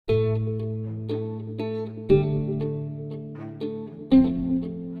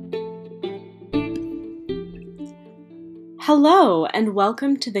Hello, and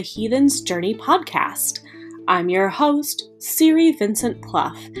welcome to the Heathen's Journey podcast. I'm your host, Siri Vincent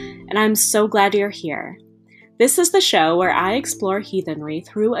Plough, and I'm so glad you're here. This is the show where I explore heathenry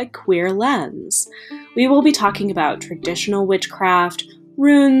through a queer lens. We will be talking about traditional witchcraft,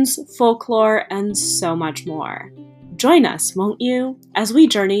 runes, folklore, and so much more. Join us, won't you, as we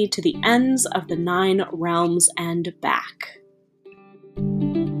journey to the ends of the 9 realms and back.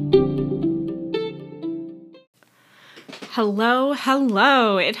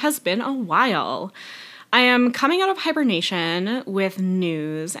 Hello. It has been a while. I am coming out of hibernation with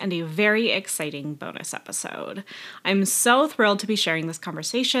news and a very exciting bonus episode. I'm so thrilled to be sharing this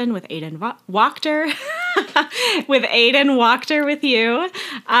conversation with Aidan Wachter, with you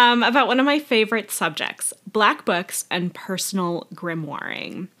about one of my favorite subjects, Black books and personal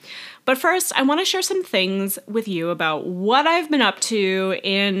grimoiring. But first, I want to share some things with you about what I've been up to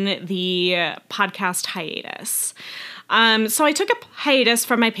in the podcast hiatus. So I took a hiatus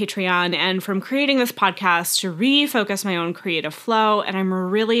from my Patreon and from creating this podcast to refocus my own creative flow, and I'm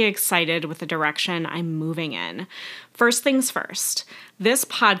really excited with the direction I'm moving in. First things first, this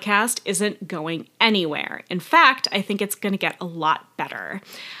podcast isn't going anywhere. In fact, I think it's going to get a lot better.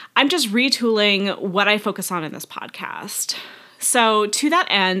 I'm just retooling what I focus on in this podcast. So to that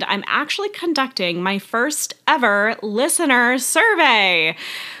end, I'm actually conducting my first ever listener survey.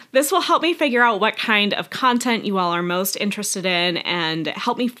 This will help me figure out what kind of content you all are most interested in and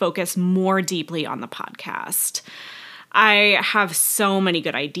help me focus more deeply on the podcast. I have so many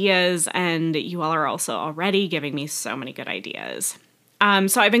good ideas, and you all are also already giving me so many good ideas.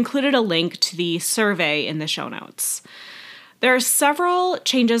 So I've included a link to the survey in the show notes. There are several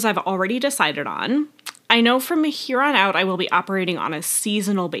changes I've already decided on. I know from here on out I will be operating on a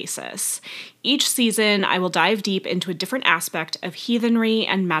seasonal basis. Each season I will dive deep into a different aspect of heathenry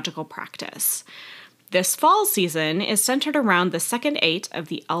and magical practice. This fall season is centered around the second 8 of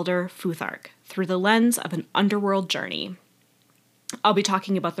the Elder Futhark through the lens of an underworld journey. I'll be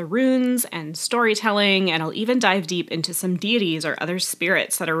talking about the runes and storytelling, and I'll even dive deep into some deities or other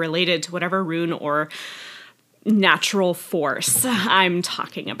spirits that are related to whatever rune or natural force I'm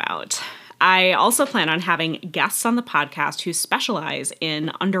talking about. I also plan on having guests on the podcast who specialize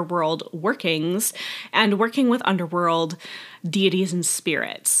in underworld workings and working with underworld deities and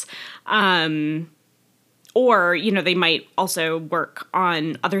spirits. Or, they might also work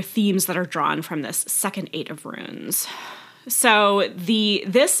on other themes that are drawn from this second 8 of runes. So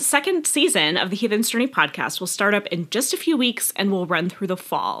this second season of the Heathen's Journey podcast will start up in just a few weeks and will run through the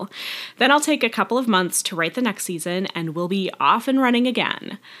fall. Then I'll take a couple of months to write the next season and we'll be off and running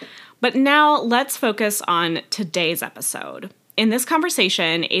again. But now let's focus on today's episode. In this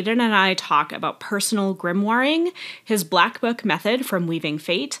conversation, Aidan and I talk about personal grimoiring, his Black Book method from weaving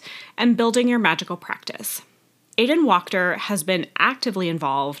fate, and building your magical practice. Aidan Wachter has been actively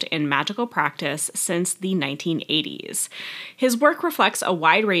involved in magical practice since the 1980s. His work reflects a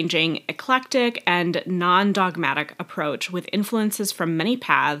wide-ranging, eclectic, and non-dogmatic approach with influences from many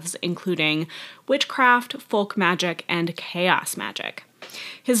paths, including witchcraft, folk magic, and chaos magic.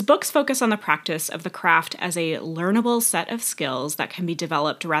 His books focus on the practice of the craft as a learnable set of skills that can be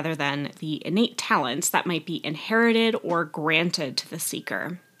developed rather than the innate talents that might be inherited or granted to the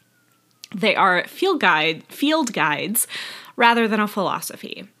seeker. They are field guides rather than a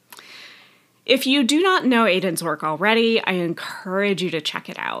philosophy. If you do not know Aidan's work already, I encourage you to check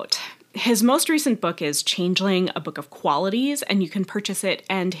it out. His most recent book is Changeling, a Book of Qualities, and you can purchase it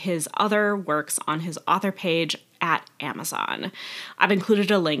and his other works on his author page at Amazon. I've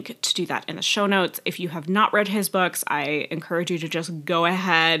included a link to do that in the show notes. If you have not read his books, I encourage you to just go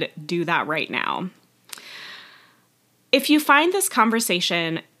ahead, do that right now. If you find this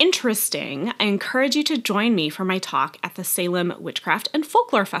conversation interesting, I encourage you to join me for my talk at the Salem Witchcraft and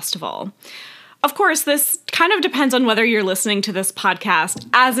Folklore Festival. Of course, this kind of depends on whether you're listening to this podcast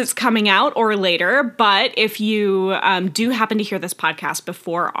as it's coming out or later, but if you do happen to hear this podcast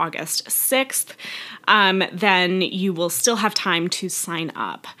before August 6th, then you will still have time to sign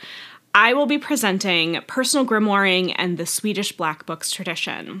up. I will be presenting personal grimoiring and the Swedish Black Books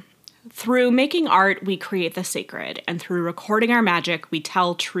tradition. Through making art, we create the sacred, and through recording our magic, we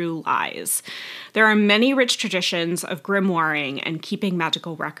tell true lies. There are many rich traditions of grimoiring and keeping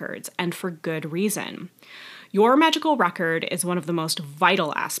magical records, and for good reason. Your magical record is one of the most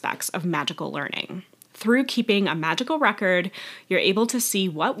vital aspects of magical learning. Through keeping a magical record, you're able to see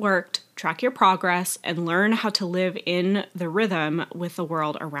what worked, track your progress, and learn how to live in the rhythm with the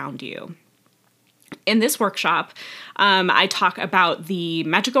world around you. In this workshop, I talk about the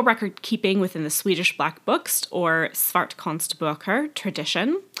magical record keeping within the Swedish Black Books, or Svartkonstböcker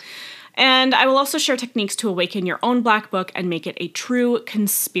tradition. And I will also share techniques to awaken your own black book and make it a true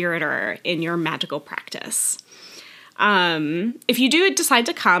conspirator in your magical practice. If you do decide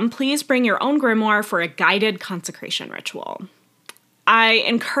to come, please bring your own grimoire for a guided consecration ritual. I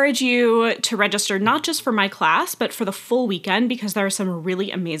encourage you to register not just for my class, but for the full weekend because there are some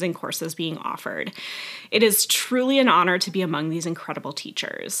really amazing courses being offered. It is truly an honor to be among these incredible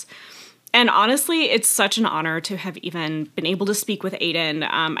teachers. And honestly, it's such an honor to have even been able to speak with Aiden.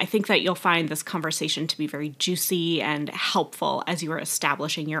 I think that you'll find this conversation to be very juicy and helpful as you are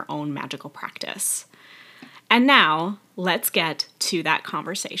establishing your own magical practice. And now, let's get to that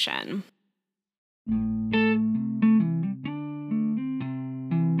conversation.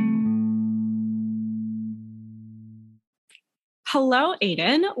 Hello,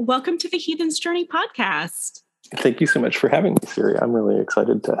 Aiden. Welcome to the Heathen's Journey podcast. Thank you so much for having me, Siri. I'm really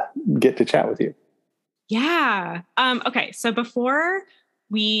excited to get to chat with you. Yeah. Okay, so before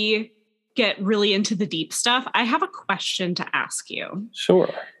we get really into the deep stuff, I have a question to ask you. Sure.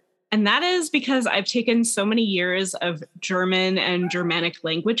 And that is because I've taken so many years of German and Germanic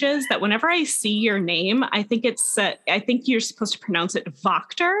languages that whenever I see your name, I think you're supposed to pronounce it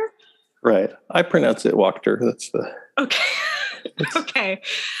Wachter. Right. I pronounce it Wachter. That's the... Okay. Okay.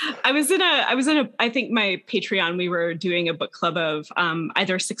 I was in I think my Patreon, we were doing a book club of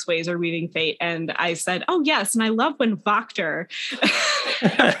either Six Ways or Weaving Fate. And I said, oh yes. And I love when Wachter.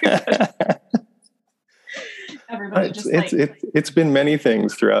 It's been many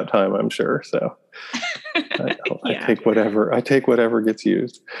things throughout time, I'm sure. So I take whatever gets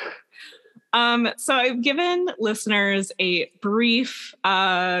used. So I've given listeners a brief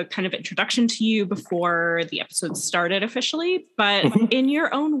kind of introduction to you before the episode started officially, but in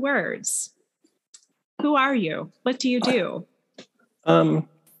your own words, who are you? What do you do? I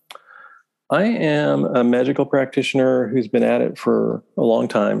am a magical practitioner who's been at it for a long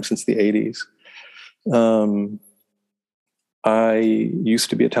time, since the 80s. I used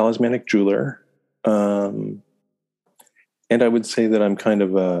to be a talismanic jeweler. And I would say that I'm kind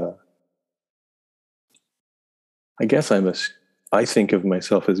of I think of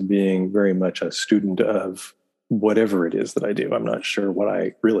myself as being very much a student of whatever it is that I do. I'm not sure what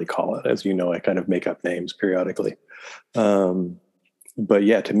I really call it. As you know, I kind of make up names periodically. But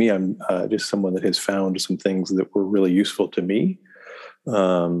yeah, to me, I'm just someone that has found some things that were really useful to me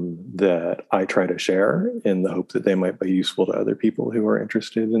that I try to share in the hope that they might be useful to other people who are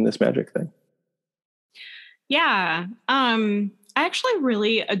interested in this magic thing. Yeah. I actually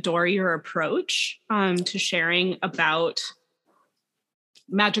really adore your approach to sharing about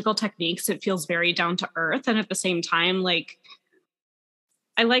magical techniques. It feels very down to earth. And at the same time,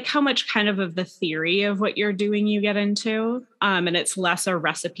 I like how much kind of the theory of what you're doing you get into. And it's less a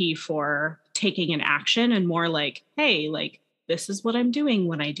recipe for taking an action and more like, hey, this is what I'm doing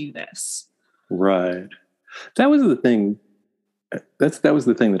when I do this. Right. That was the thing. That was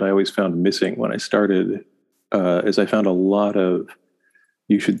the thing that I always found missing when I started, is I found a lot of,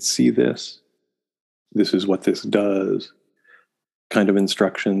 you should see this. This is what this does. Kind of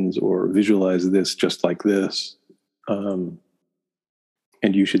instructions, or visualize this just like this. And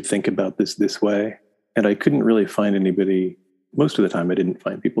you should think about this way. And I couldn't really find anybody. Most of the time, I didn't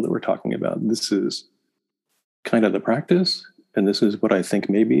find people that were talking about, this is kind of the practice. And this is what I think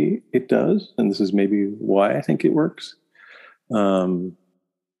maybe it does. And this is maybe why I think it works.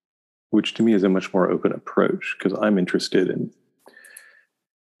 Which to me is a much more open approach, because I'm interested in,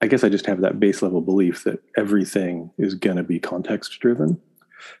 I guess I just have that base level belief that everything is going to be context driven.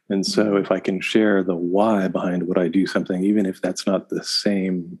 And so if I can share the why behind what I do something, even if that's not the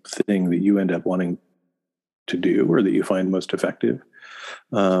same thing that you end up wanting to do or that you find most effective,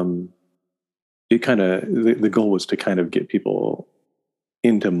 it kind of, the goal was to kind of get people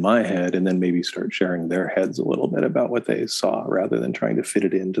into my head and then maybe start sharing their heads a little bit about what they saw, rather than trying to fit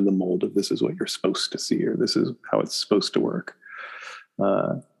it into the mold of this is what you're supposed to see, or this is how it's supposed to work.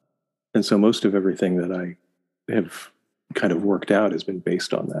 And so most of everything that I have kind of worked out has been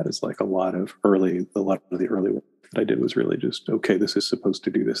based on that. It's like a lot of the early work that I did was really just, okay, this is supposed to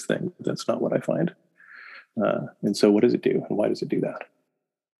do this thing. That's not what I find. And so what does it do? And why does it do that?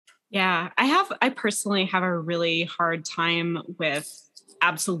 Yeah, I personally have a really hard time with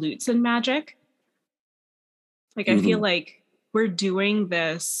absolutes in magic. I feel like we're doing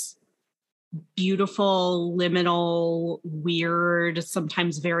this beautiful, liminal, weird,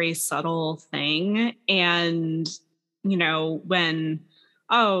 sometimes very subtle thing. And, when,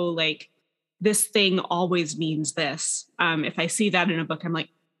 this thing always means this. If I see that in a book, I'm like,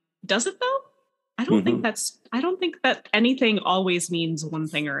 does it though? I don't think that anything always means one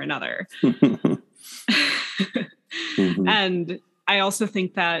thing or another. And I also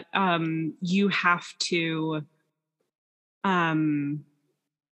think that you have to um,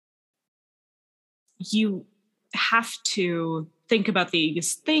 you have to think about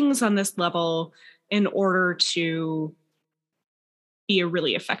these things on this level in order to be a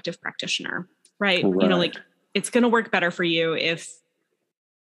really effective practitioner, right? You know, like Right. it's going to work better for you if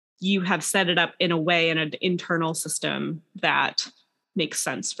you have set it up in a way in an internal system that makes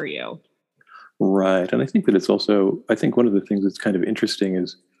sense for you. Right. And I think that it's also, I think one of the things that's kind of interesting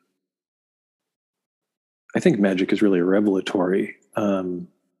is I think magic is really revelatory about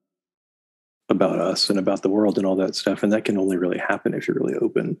us and about the world and all that stuff. And that can only really happen if you're really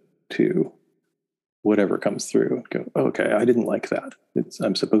open to whatever comes through and go, oh, okay, I didn't like that.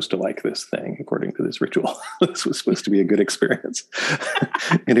 I'm supposed to like this thing according to this ritual. This was supposed to be a good experience.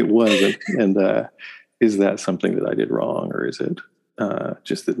 And it wasn't. And is that something that I did wrong? Or is it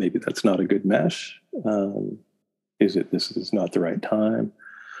just that maybe that's not a good mesh? Is it this is not the right time?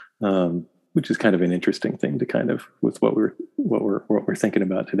 Which is kind of an interesting thing to kind of with what we're thinking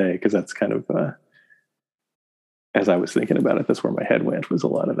about today, because that's kind of as I was thinking about it, that's where my head went, was a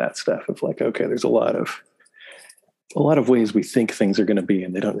lot of that stuff of like, okay, there's a lot of ways we think things are going to be,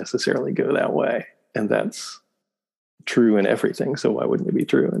 and they don't necessarily go that way, and that's true in everything. So why wouldn't it be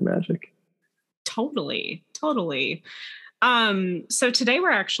true in magic? Totally, totally. So today we're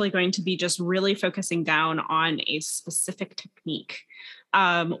actually going to be just really focusing down on a specific technique,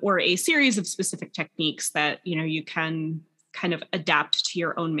 or a series of specific techniques that, you know, you can kind of adapt to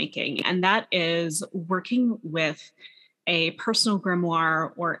your own making. And that is working with a personal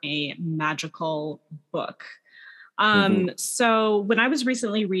grimoire or a magical book. Mm-hmm. So when I was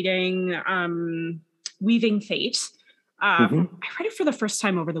recently reading Weaving Fate, Mm-hmm. I read it for the first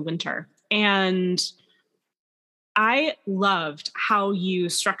time over the winter. And I loved how you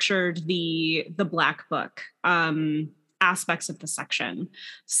structured the Black Book aspects of the section.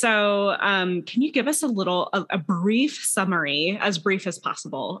 So, can you give us a brief summary, as brief as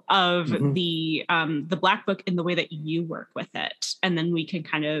possible, of Mm-hmm. the Black Book in the way that you work with it, and then we can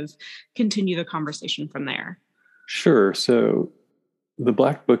kind of continue the conversation from there. Sure. So the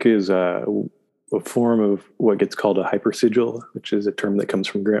Black Book is a form of what gets called a hypersigil, which is a term that comes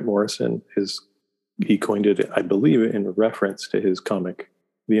from Grant Morrison. He coined it, I believe, in reference to his comic,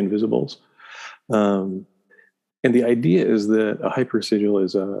 The Invisibles. Um, and the idea is that a hypersigil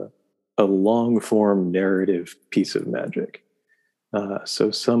is a long form narrative piece of magic.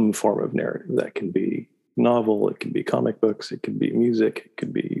 So some form of narrative that can be novel, it can be comic books, it can be music, it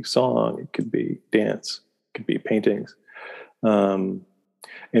could be song, it could be dance, it could be paintings. Um,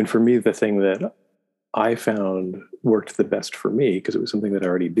 and for me, the thing that I found worked the best for me, because it was something that I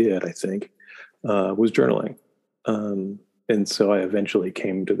already did, I think, was journaling. And so I eventually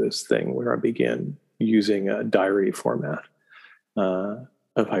came to this thing where I began using a diary format of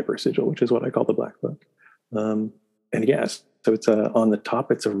hypersigil, which is what I call the Black Book. And yes, so it's on the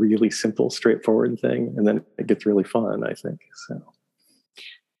top, it's a really simple, straightforward thing, and then it gets really fun, I think. So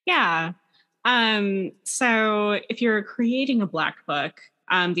Yeah. So if you're creating a Black Book,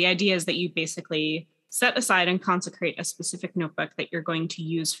 the idea is that you basically set aside and consecrate a specific notebook that you're going to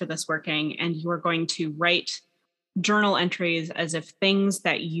use for this working, and you are going to write journal entries as if things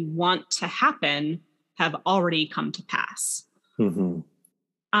that you want to happen have already come to pass. mm-hmm.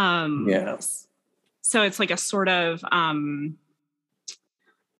 Um, Yeah. so it's like a sort of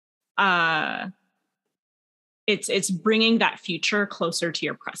uh, it's bringing that future closer to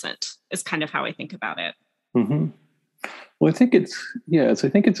your present is kind of how I think about it. Mm-hmm. Well, I think I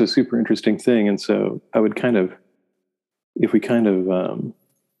think it's a super interesting thing. And so I would kind of, if we kind of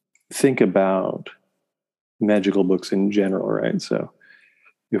think about magical books in general, right? So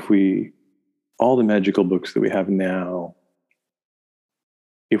all the magical books that we have now,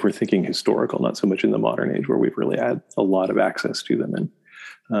 if we're thinking historical, not so much in the modern age where we've really had a lot of access to them and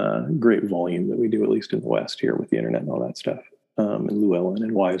great volume that we do, at least in the West here with the internet and all that stuff, and Llewellyn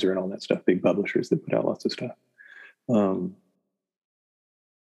and Weiser and all that stuff, big publishers that put out lots of stuff.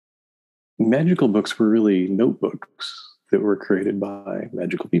 Magical books were really notebooks that were created by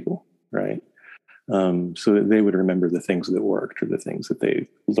magical people, right? So that they would remember the things that worked or the things that they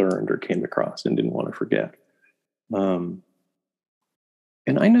learned or came across and didn't want to forget.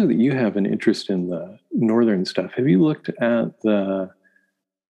 And I know that you have an interest in the Northern stuff. Have you looked at the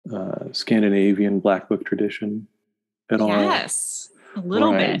Scandinavian Black Book tradition at all? Yes, a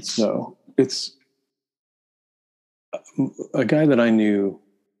little Right. bit. So it's a guy that I knew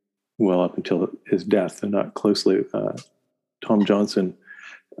well up until his death and not closely, Tom Johnson,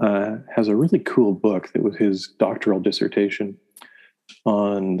 has a really cool book that was his doctoral dissertation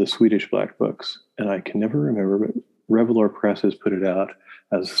on the Swedish Black Books. And I can never remember, but Revelor Press has put it out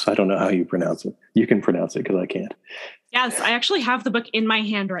as, I don't know how you pronounce it. You can pronounce it because I can't. Yes, I actually have the book in my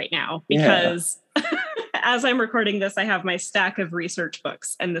hand right now because as I'm recording this, I have my stack of research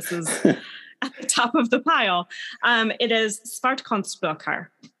books, and this is at the top of the pile. It is Svartkonstböcker.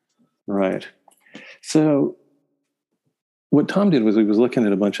 Right. So what Tom did was he was looking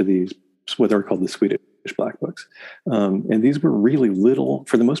at a bunch of these, what they're called the Swedish black books. And these were really little,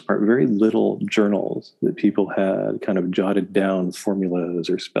 for the most part, very little journals that people had kind of jotted down formulas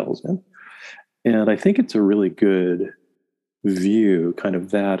or spells in. And I think it's a really good view, kind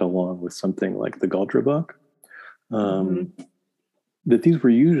of that, along with something like the Galdra book, that these were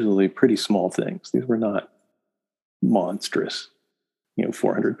usually pretty small things. These were not monstrous,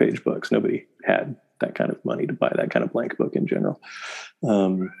 400-page books. Nobody had that kind of money to buy that kind of blank book in general.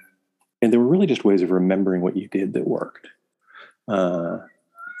 And they were really just ways of remembering what you did that worked. That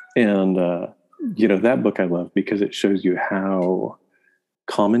book I love because it shows you how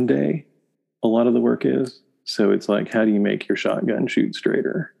common day a lot of the work is. So it's like, how do you make your shotgun shoot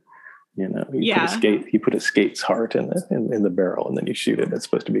straighter? You put a skate's heart in the barrel, and then you shoot it. It's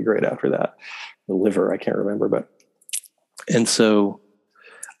supposed to be great after that. The liver, I can't remember, and so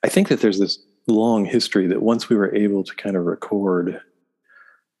I think that there's this long history that once we were able to kind of record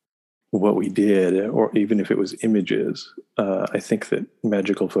what we did, or even if it was images, I think that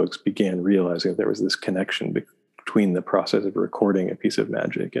magical folks began realizing that there was this connection between the process of recording a piece of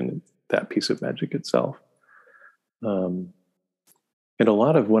magic and that piece of magic itself. And a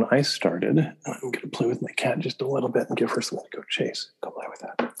lot of when I started, I'm going to play with my cat just a little bit and give her something to go chase. Go play with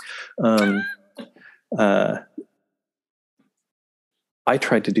that. I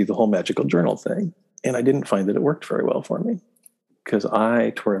tried to do the whole magical journal thing, and I didn't find that it worked very well for me because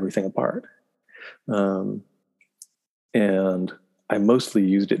I tore everything apart. And I mostly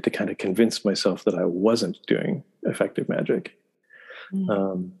used it to kind of convince myself that I wasn't doing effective magic.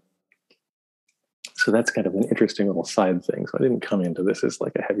 So that's kind of an interesting little side thing. So I didn't come into this as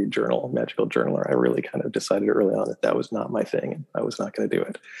like a heavy magical journaler. I really kind of decided early on that was not my thing, and I was not going to do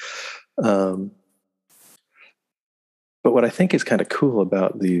it. But what I think is kind of cool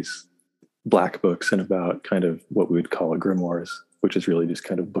about these black books and about kind of what we would call grimoires, which is really just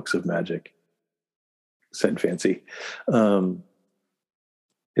kind of books of magic, said fancy,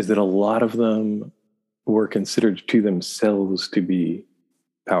 is that a lot of them were considered to themselves to be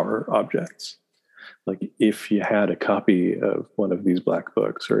power objects. Like if you had a copy of one of these black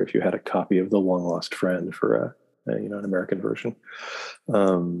books, or if you had a copy of The Long Lost Friend for an American version,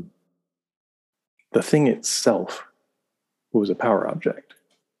 the thing itself was a power object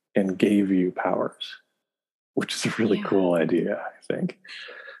and gave you powers, which is a really cool idea, I think.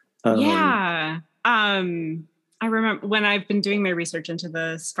 I remember when I've been doing my research into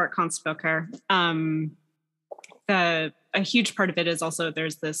the Svartkonstböcker, a huge part of it is also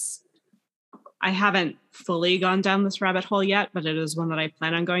there's this, I haven't fully gone down this rabbit hole yet, but it is one that I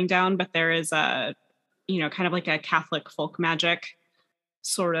plan on going down. But there is a, kind of like a Catholic folk magic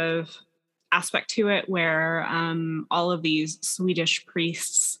sort of aspect to it where all of these Swedish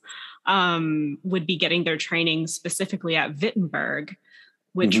priests would be getting their training specifically at Wittenberg,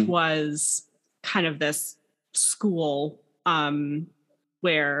 which was kind of this school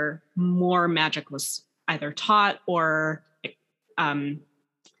where more magic was either taught or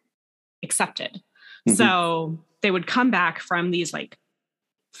accepted. So they would come back from these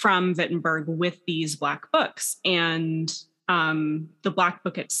from Wittenberg with these black books, and the black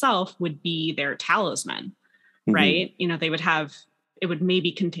book itself would be their talisman, right? They would have, it would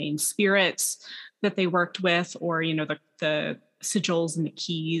maybe contain spirits that they worked with, or, the sigils and the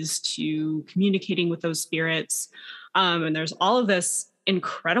keys to communicating with those spirits. And there's all of this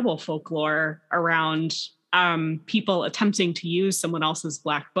incredible folklore around people attempting to use someone else's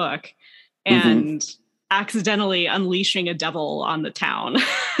black book and accidentally unleashing a devil on the town.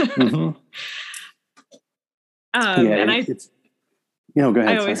 Go ahead. No,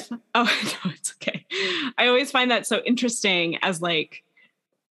 it's okay. I always find that so interesting as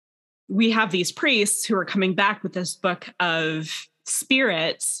we have these priests who are coming back with this book of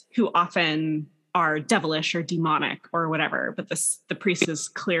spirits who often are devilish or demonic or whatever, but the priest is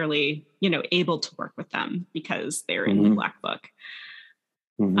clearly, able to work with them because they're in the black book.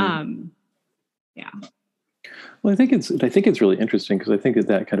 Well, I think it's really interesting because I think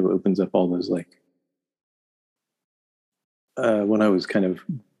that kind of opens up all those when I was kind of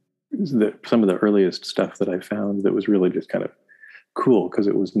some of the earliest stuff that I found that was really just kind of cool because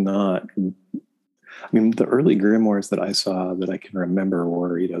it was not. I mean, the early grimoires that I saw that I can remember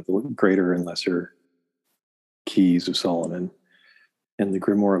were, the Greater and Lesser Keys of Solomon and the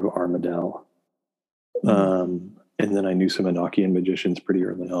Grimoire of Armadale. And then I knew some Enochian magicians pretty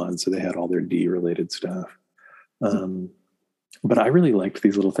early on, so they had all their D-related stuff. But I really liked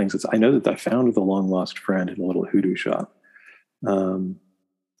these little things. I know that I found The Long Lost Friend in a little hoodoo shop, and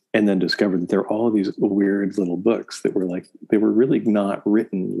then discovered that there were all these weird little books that were like, they were really not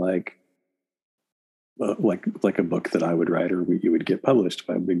written like a book that I would write or you would get published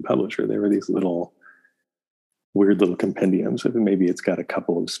by a big publisher. They were these little weird little compendiums of, maybe it's got a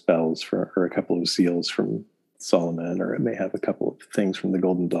couple of spells or a couple of seals from Solomon, or it may have a couple of things from the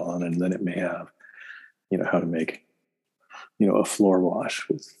Golden Dawn, and then it may have, how to make, a floor wash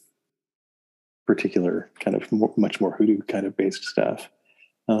with particular kind of much more hoodoo kind of based stuff.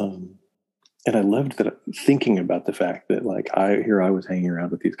 And I loved that, thinking about the fact that I was hanging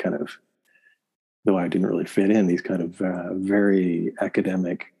around with these kind of, though I didn't really fit in, these kind of very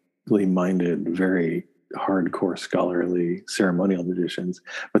academically minded, very hardcore scholarly ceremonial magicians.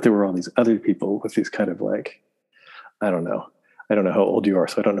 But there were all these other people with these kind of I don't know how old you are,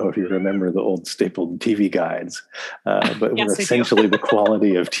 so I don't know if you remember the old stapled TV guides, but yes, were essentially the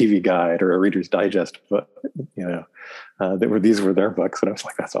quality of TV Guide or a Reader's Digest book. These were their books, and I was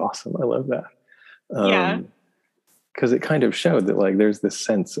like, that's awesome. I love that. Yeah. Because it kind of showed that there's this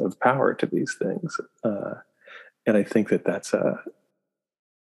sense of power to these things, and I think that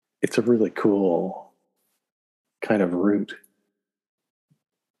it's a really cool kind of route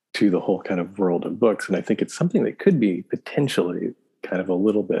to the whole kind of world of books. And I think it's something that could be potentially kind of a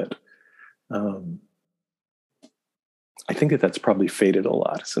little bit, I think that that's probably faded a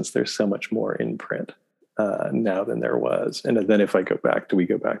lot since there's so much more in print now than there was. And then if we go back to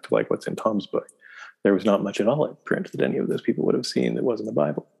what's in Tom's book, there was not much at all in print that any of those people would have seen that wasn't the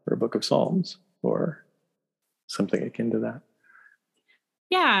Bible or a book of Psalms or something akin to that.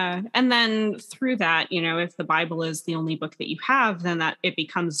 Yeah. And then through that, if the Bible is the only book that you have, then that it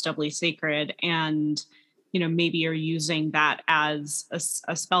becomes doubly sacred. And, maybe you're using that as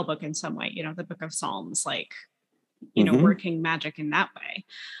a spell book in some way, the book of Psalms, working magic in that way.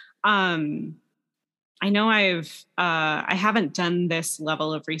 I know I haven't done this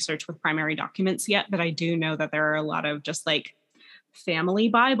level of research with primary documents yet, but I do know that there are a lot of just family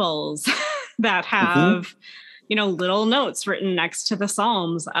Bibles that have, little notes written next to the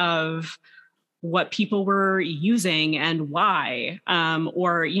Psalms of what people were using and why,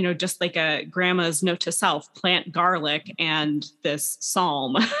 or, just like a grandma's note to self, plant garlic and this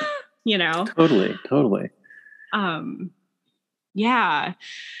Psalm, Totally. Yeah.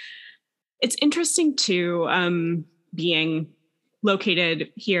 It's interesting too, being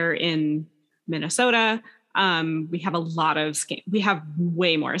located here in Minnesota. We have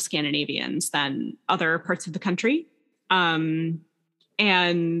way more Scandinavians than other parts of the country. And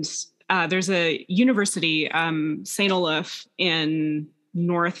there's a university, St. Olaf in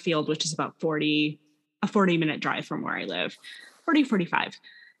Northfield, which is about a 40-minute drive from where I live, 45.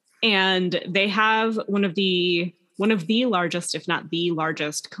 And they have one of the largest, if not the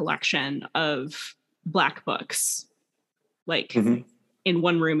largest collection of Black books, in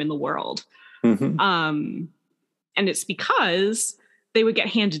one room in the world. Mm-hmm. And it's because they would get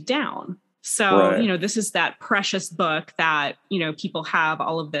handed down. So, right. This is that precious book that, people have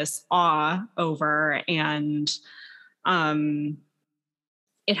all of this awe over, and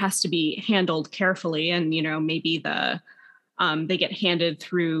it has to be handled carefully. And, maybe they get handed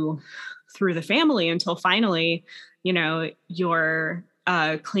through the family until finally, you're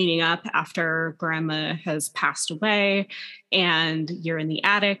cleaning up after grandma has passed away, and you're in the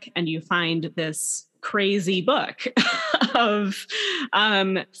attic and you find this crazy book of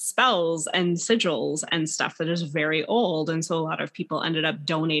spells and sigils and stuff that is very old. And so a lot of people ended up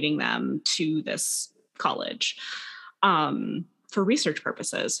donating them to this college for research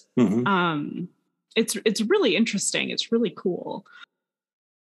purposes. Mm-hmm. It's really interesting. It's really cool.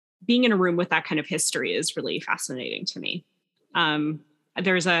 Being in a room with that kind of history is really fascinating to me.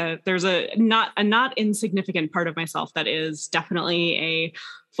 There's a not insignificant part of myself that is definitely a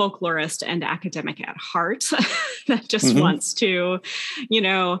folklorist and academic at heart that just wants to,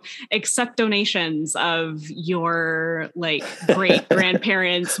 accept donations of your great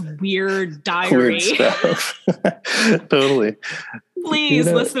grandparents' weird diary. Weird stuff. Totally.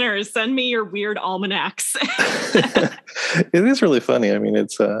 Please, listeners, send me your weird almanacs. It is really funny. I mean,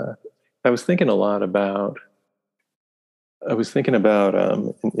 it's, I was thinking about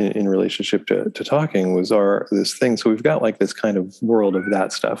in relationship to talking was this thing. So we've got this kind of world of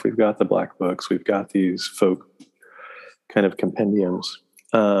that stuff. We've got the Black books. We've got these folk kind of compendiums,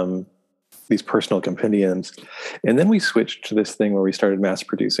 these personal compendiums. And then we switched to this thing where we started mass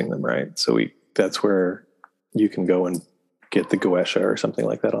producing them, right? So that's where you can go and get the Goetia or something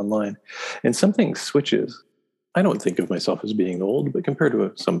like that online. And something switches I don't think of myself as being old, but compared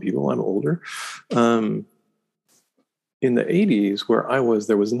to some people, I'm older. Um, in the 80s, where I was,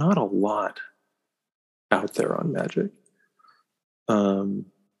 there was not a lot out there on magic. Um,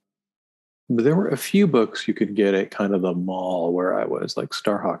 but there were a few books you could get at kind of the mall where I was, like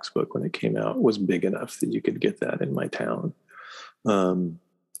Starhawk's book when it came out was big enough that you could get that in my town. Um,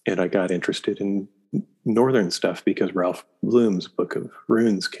 and I got interested in Northern stuff because Ralph Bloom's Book of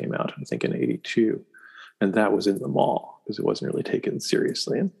Runes came out, I think, in '82. And that was in the mall because it wasn't really taken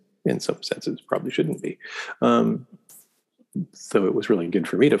seriously. And in some senses, probably shouldn't be. So it was really good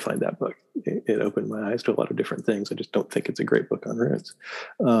for me to find that book. It opened my eyes to a lot of different things. I just don't think it's a great book on runes.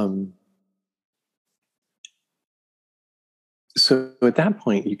 So at that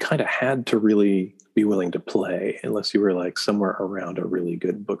point, you kind of had to really be willing to play unless you were like somewhere around a really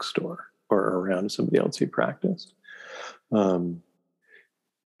good bookstore or around somebody else who practiced. And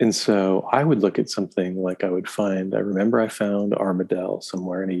so I would look at something like I remember I found Armadale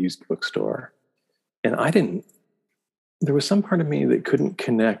somewhere in a used bookstore. And there was some part of me that couldn't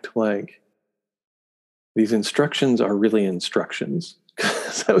connect, like, these instructions are really instructions.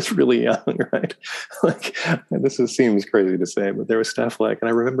 Because I was really young, right? Like, seems crazy to say, but there was stuff like, and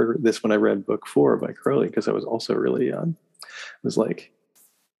I remember this when I read book 4 by Crowley, because I was also really young. It was like,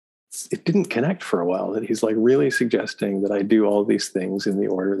 it didn't connect for a while that he's like really suggesting that I do all these things in the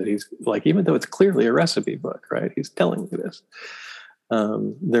order that he's like, even though it's clearly a recipe book, right? He's telling me this.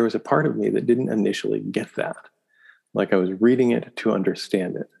 There was a part of me that didn't initially get that. Like I was reading it to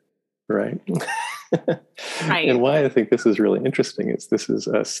understand it, right? Right. And why I think this is really interesting is this is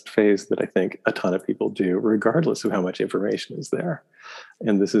a phase that I think a ton of people do, regardless of how much information is there.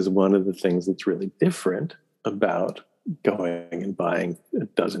 And this is one of the things that's really different about going and buying a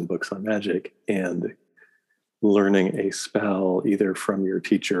dozen books on magic and learning a spell either from your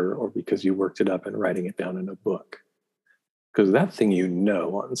teacher or because you worked it up and writing it down in a book. Because that thing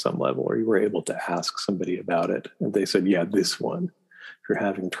on some level, or you were able to ask somebody about it and they said, yeah, this one. If you're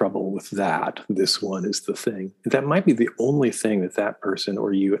having trouble with that, this one is the thing. That might be the only thing that person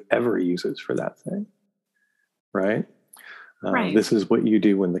or you ever uses for that thing, right? Right. This is what you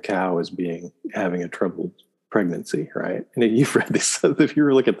do when the cow is having a troubled pregnancy, right? And you've read this. If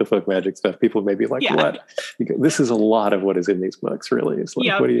you look at the folk magic stuff, people may be like, what? This is a lot of what is in these books, really. It's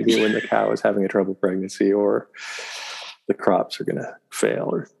like, what do you do when the cow is having a troubled pregnancy or the crops are going to fail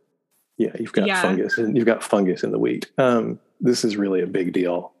or you've got fungus and you've got fungus in the wheat. This is really a big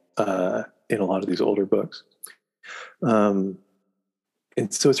deal in a lot of these older books. And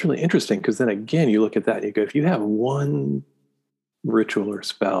so it's really interesting because then again, you look at that and you go, if you have one ritual or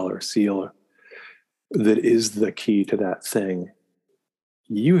spell or seal that is the key to that thing,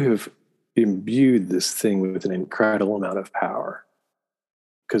 you have imbued this thing with an incredible amount of power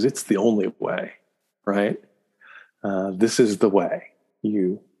because it's the only way, right? This is the way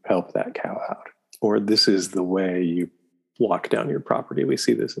you help that cow out, or this is the way you lock down your property. We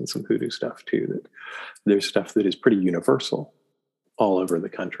see this in some hoodoo stuff too, that there's stuff that is pretty universal all over the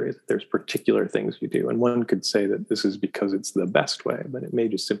country. That there's particular things you do. And one could say that this is because it's the best way, but it may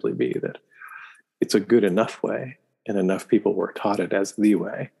just simply be that it's a good enough way and enough people were taught it as the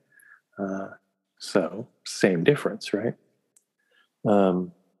way. So same difference, right?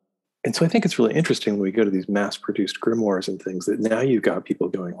 And so I think it's really interesting when we go to these mass-produced grimoires and things that now you've got people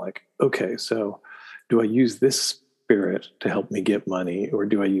going like, okay, so do I use this spirit to help me get money, or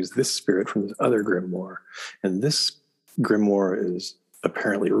do I use this spirit from this other grimoire? And this grimoire is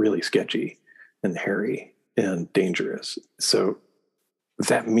apparently really sketchy and hairy and dangerous. So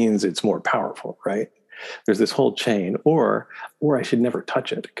that means it's more powerful, right? There's this whole chain, or I should never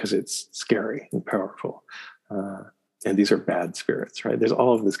touch it because it's scary and powerful. And these are bad spirits, right? There's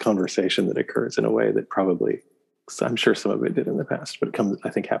all of this conversation that occurs in a way that probably, I'm sure some of it did in the past, but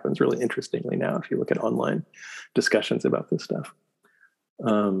I think happens really interestingly now if you look at online discussions about this stuff.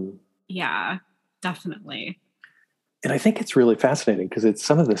 Yeah, definitely. And I think it's really fascinating because it's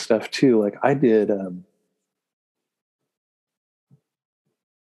some of this stuff too. Like I did,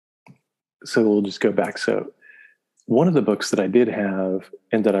 so we'll just go back. So one of the books that I did have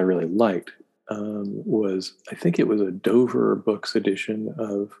and that I really liked was, I think it was a Dover Books edition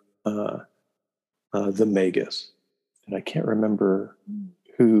of The Magus. And I can't remember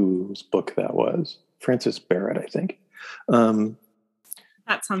whose book that was. Francis Barrett, I think.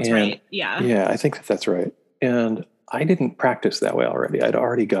 That sounds right. Yeah. Yeah, I think that's right. And I didn't practice that way already. I'd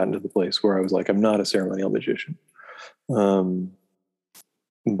already gotten to the place where I was like, I'm not a ceremonial magician.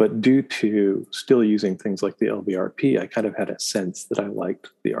 But due to still using things like the LBRP, I kind of had a sense that I liked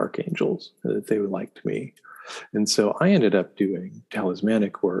the archangels, that they liked me. And so I ended up doing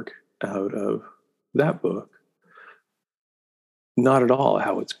talismanic work out of that book. not at all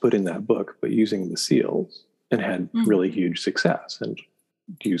how it's put in that book, but using the seals, and had really huge success, and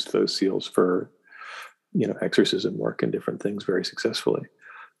used those seals for, exorcism work and different things very successfully.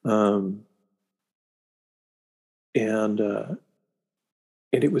 Um, and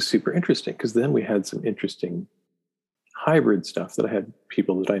it was super interesting, because then we had some interesting hybrid stuff that I had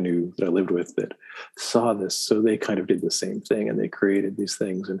people that I knew, that I lived with, that saw this. So they kind of did the same thing, and they created these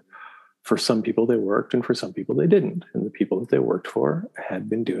things. And for some people they worked, and for some people they didn't. And the people that they worked for had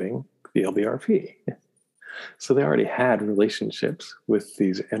been doing the LBRP. So they already had relationships with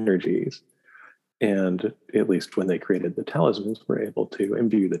these energies. And at least when they created the talismans, were able to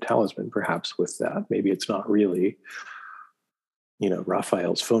imbue the talisman perhaps with that. Maybe it's not really,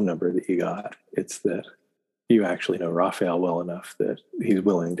 Raphael's phone number that you got. It's that you actually know Raphael well enough that he's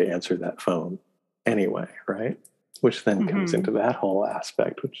willing to answer that phone anyway, right? Which then comes into that whole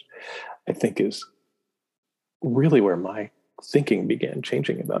aspect, which I think is really where my thinking began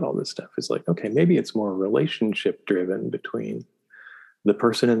changing about all this stuff. Is like, okay, maybe it's more relationship driven between the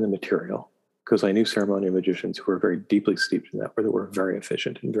person and the material, because I knew ceremonial magicians who were very deeply steeped in that, where they were very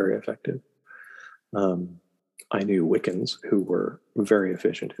efficient and very effective. I knew Wiccans who were very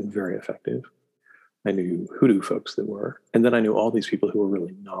efficient and very effective. I knew hoodoo folks that were, and then I knew all these people who were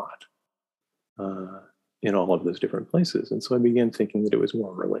really not, in all of those different places. And so I began thinking that it was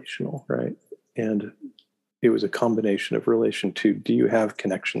more relational, right? And it was a combination of relation to, do you have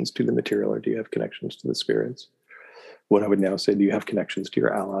connections to the material, or do you have connections to the spirits? What I would now say, do you have connections to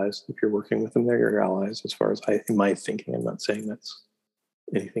your allies? If you're working with them, they're your allies. As far as in my thinking, I'm not saying that's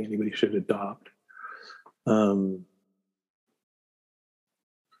anything anybody should adopt.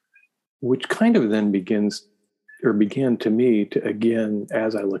 Which kind of then began to me to, again,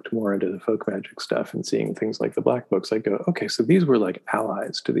 as I looked more into the folk magic stuff and seeing things like the black books, I go, okay, so these were like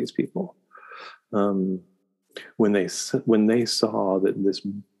allies to these people. When they saw that this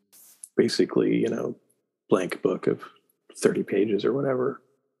basically, blank book of 30 pages or whatever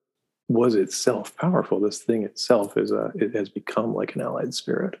was itself powerful, this thing itself it has become like an allied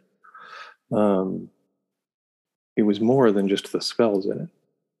spirit. It was more than just the spells in it.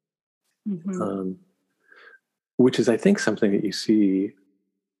 Which is, I think, something that you see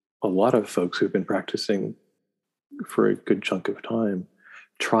a lot of folks who've been practicing for a good chunk of time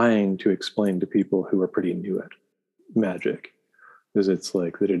trying to explain to people who are pretty new at magic, is it's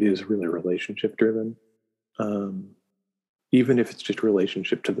like that it is really relationship driven. Even if it's just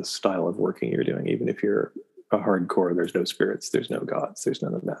relationship to the style of working you're doing, even if you're a hardcore, there's no spirits, there's no gods, there's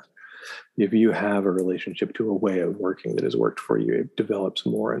none of that. If you have a relationship to a way of working that has worked for you, it develops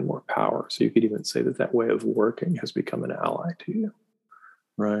more and more power. So you could even say that that way of working has become an ally to you,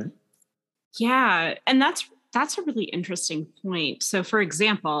 right? Yeah, and that's a really interesting point. So, for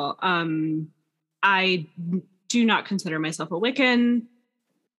example, I do not consider myself a Wiccan.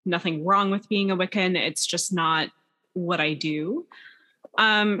 Nothing wrong with being a Wiccan. It's just not what I do.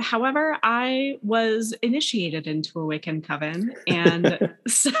 However, I was initiated into a Wiccan coven. And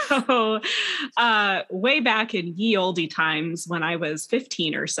so way back in ye olde times when I was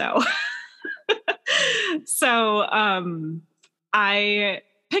 15 or so. So I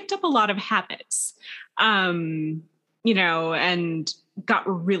picked up a lot of habits, and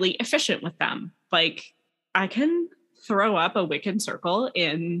got really efficient with them. Like, I can throw up a Wiccan circle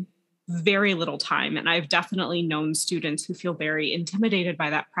in very little time. And I've definitely known students who feel very intimidated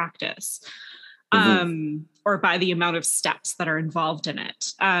by that practice, or by the amount of steps that are involved in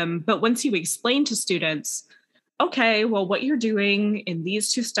it. But once you explain to students, okay, well, what you're doing in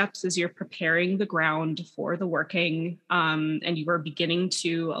these 2 steps is you're preparing the ground for the working, and you are beginning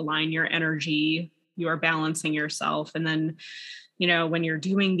to align your energy, you are balancing yourself. And then, when you're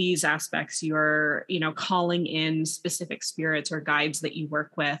doing these aspects, you're, calling in specific spirits or guides that you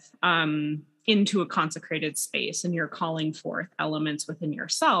work with into a consecrated space, and you're calling forth elements within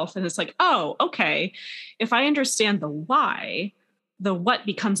yourself. And it's like, oh, okay, if I understand the why, the what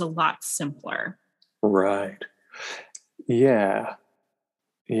becomes a lot simpler. Right. Yeah.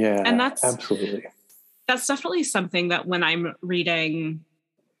 And that's absolutely. That's definitely something that when I'm reading,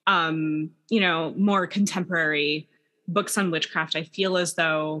 more contemporary books on witchcraft, I feel as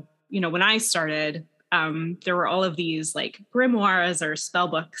though, when I started, there were all of these like grimoires or spell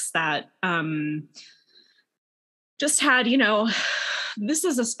books that just had, this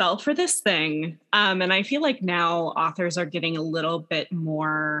is a spell for this thing. And I feel like now authors are getting a little bit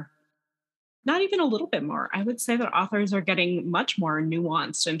more, not even a little bit more, I would say that authors are getting much more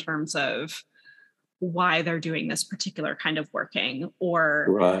nuanced in terms of why they're doing this particular kind of working, or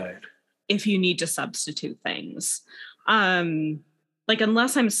right. if you need to substitute things. Like,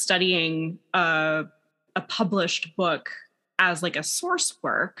 unless I'm studying a published book as like a source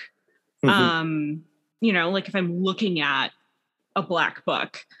work. Mm-hmm. Like if I'm looking at a Black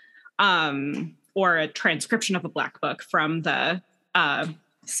book, or a transcription of a Black book from the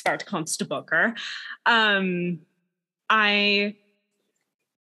Svartkonstboker, I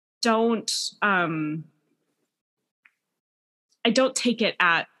don't I don't take it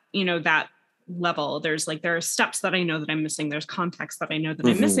at, that level. There are steps that I know that I'm missing. There's context that I know that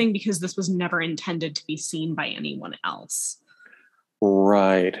I'm Mm-hmm. missing because this was never intended to be seen by anyone else.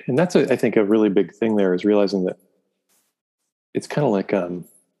 Right. And that's, I think, a really big thing there is realizing that it's kind of like, I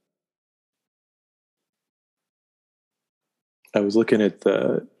was looking at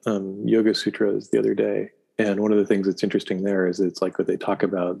the Yoga Sutras the other day, and one of the things that's interesting there is it's like what they talk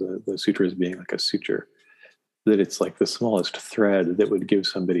about the sutras being like a suture, that it's like the smallest thread that would give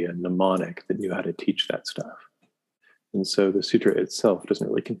somebody a mnemonic that knew how to teach that stuff. And so the sutra itself doesn't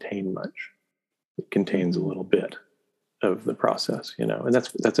really contain much. It contains a little bit of the process, and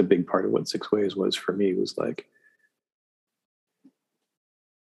that's a big part of what Six Ways was for me, was like,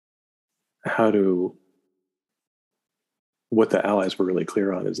 what the allies were really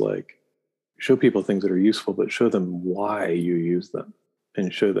clear on is like, show people things that are useful, but show them why you use them,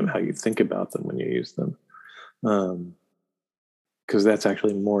 and show them how you think about them when you use them. Because that's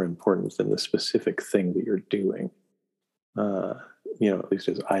actually more important than the specific thing that you're doing. At least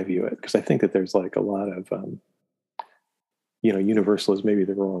as I view it, because I think that there's like a lot of, universal is maybe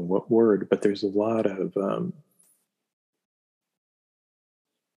the wrong word, but there's a lot of,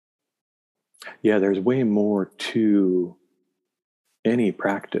 there's way more to any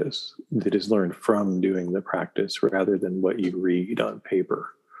practice that is learned from doing the practice rather than what you read on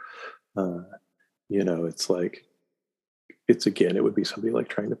paper. It's like, it would be somebody like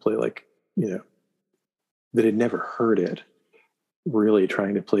trying to play like, that had never heard it, really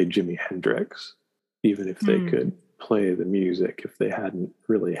trying to play Jimi Hendrix, even if they could play the music, if they hadn't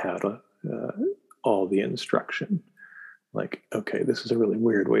really had all the instruction. Like, okay, this is a really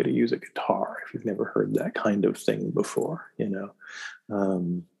weird way to use a guitar if you've never heard that kind of thing before,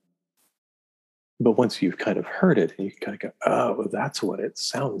 but once you've kind of heard it, and you kind of go, oh, that's what it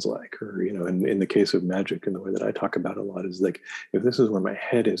sounds like. Or, in the case of magic, and the way that I talk about it a lot is like, if this is where my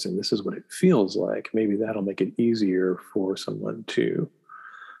head is and this is what it feels like, maybe that'll make it easier for someone to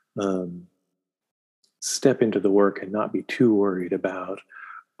step into the work and not be too worried about,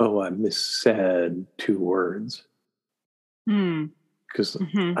 oh, I missaid 2 words. Because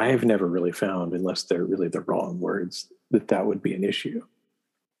I have never really found, unless they're really the wrong words, that would be an issue.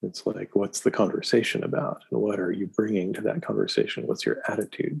 It's like, what's the conversation about? And what are you bringing to that conversation? What's your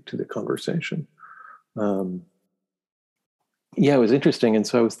attitude to the conversation? It was interesting. And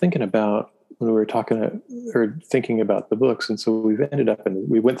so I was thinking about, when we were talking or thinking about the books, and so we've ended up, and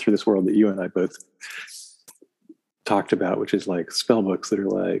we went through this world that you and I both talked about, which is like spell books that are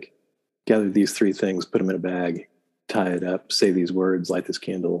like, gather these 3 things, put them in a bag, tie it up, say these words, light this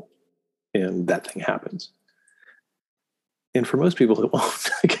candle, and that thing happens. And for most people, it won't,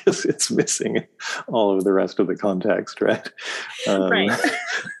 because it's missing all of the rest of the context, right? Right.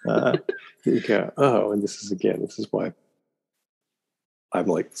 You go, oh, and this is why I'm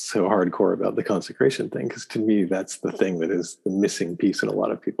like so hardcore about the consecration thing, because to me, that's the thing that is the missing piece in a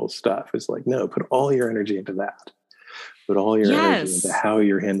lot of people's stuff. Is like, no, put all your energy into that. Put all your energy into how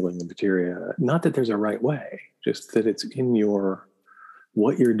you're handling the materia. Not that there's a right way, just that it's in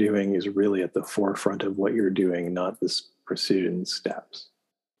what you're doing is really at the forefront of what you're doing, not this precision steps.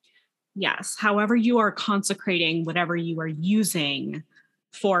 Yes. However you are consecrating whatever you are using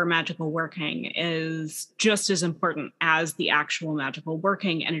for magical working is just as important as the actual magical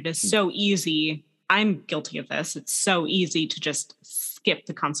working. And it is so easy. I'm guilty of this. It's so easy to just skip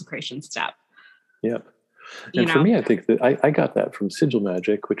the consecration step. Yep. And for me, I think that I got that from Sigil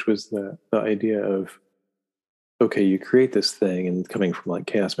Magic, which was the idea of, okay, you create this thing, and coming from like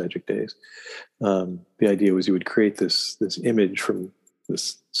Chaos Magic days, the idea was you would create this image from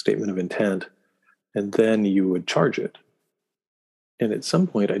this statement of intent, and then you would charge it. And at some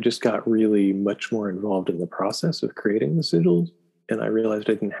point, I just got really much more involved in the process of creating the sigils, and I realized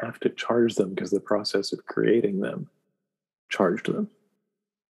I didn't have to charge them because the process of creating them charged them.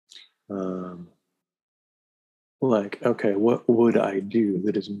 Like, okay, what would I do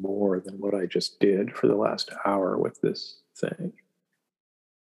that is more than what I just did for the last hour with this thing?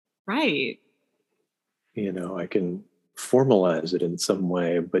 Right. I can formalize it in some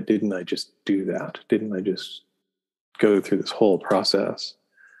way, but didn't I just do that? Didn't I just go through this whole process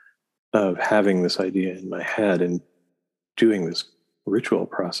of having this idea in my head and doing this ritual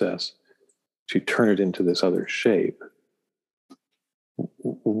process to turn it into this other shape?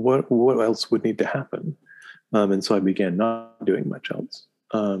 What else would need to happen? And so I began not doing much else.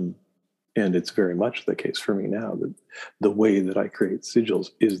 And it's very much the case for me now that the way that I create sigils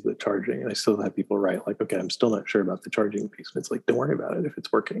is the charging. And I still have people write like, okay, I'm still not sure about the charging piece. And it's like, don't worry about it if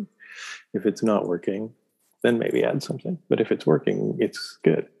it's working. If it's not working, then maybe add something. But if it's working, it's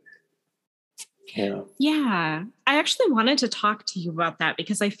good. Yeah. Yeah. I actually wanted to talk to you about that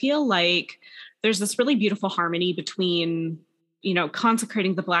because I feel like there's this really beautiful harmony between,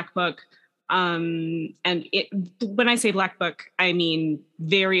 consecrating the Black Book. And when I say Black Book, I mean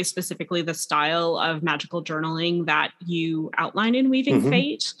very specifically the style of magical journaling that you outline in Weaving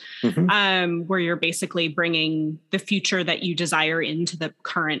Fate, where you're basically bringing the future that you desire into the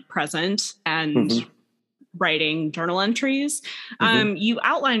current present and writing journal entries. You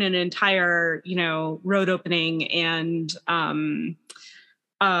outline an entire, road opening and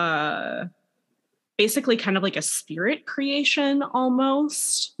basically kind of like a spirit creation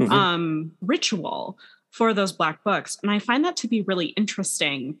almost ritual for those Black books. And I find that to be really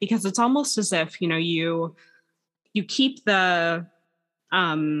interesting because it's almost as if, you keep the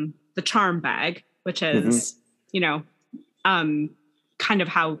charm bag, which is, kind of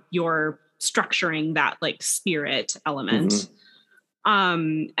how you're structuring that like spirit element.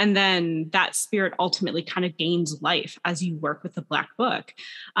 And then that spirit ultimately kind of gains life as you work with the Black Book.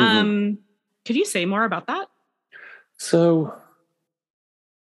 Could you say more about that? So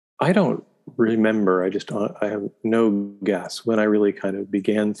I don't remember. I have no guess when I really kind of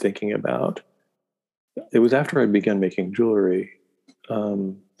began thinking about. It was after I began making jewelry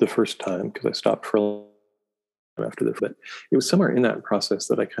the first time, because I stopped for a long time after this. But it was somewhere in that process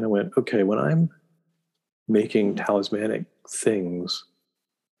that I kind of went, okay, when I'm making talismanic things,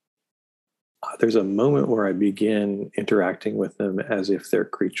 there's a moment where I begin interacting with them as if they're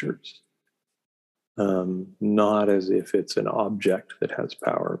creatures. Not as if it's an object that has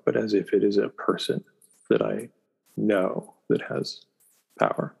power, but as if it is a person that I know that has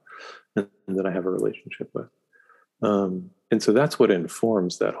power and that I have a relationship with. And so that's what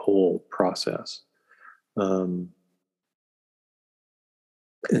informs that whole process. And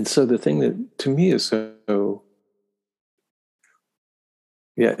so the thing that to me is so,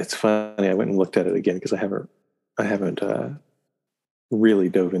 yeah, it's funny. I went and looked at it again because I haven't really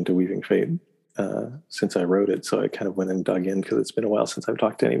dove into Weaving Fate since I wrote it. So I kind of went and dug in because it's been a while since I've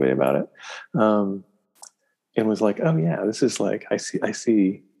talked to anybody about it. And was like, oh yeah, this is like, I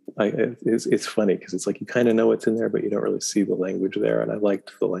see. It's funny because it's like, you kind of know what's in there, but you don't really see the language there. And I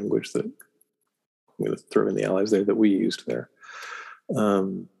liked the language that I'm going to throw in the allies there that we used there.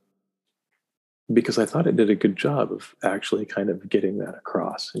 Because I thought it did a good job of actually kind of getting that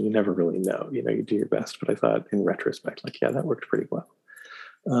across. And you never really know, you do your best, but I thought in retrospect, like, yeah, that worked pretty well.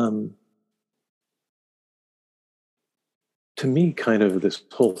 To me, kind of this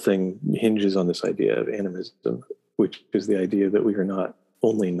whole thing hinges on this idea of animism, which is the idea that we are not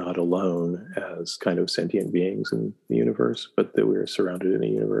only not alone as kind of sentient beings in the universe, but that we are surrounded in a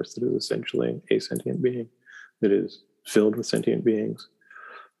universe that is essentially a sentient being, that is filled with sentient beings.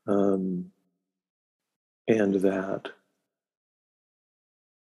 And that,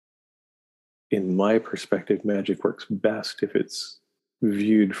 in my perspective, magic works best if it's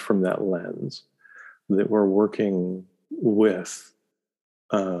viewed from that lens, that we're working with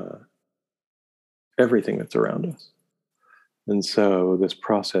everything that's around us. And so this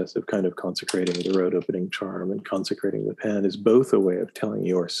process of kind of consecrating the road opening charm and consecrating the pen is both a way of telling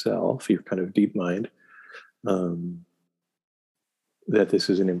yourself, your kind of deep mind, that this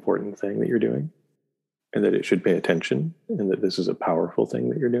is an important thing that you're doing and that it should pay attention and that this is a powerful thing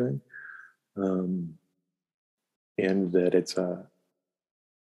that you're doing. And that it's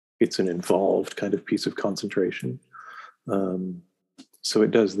an involved kind of piece of concentration. So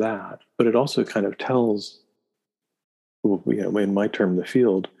it does that, but it also kind of tells, in my term, the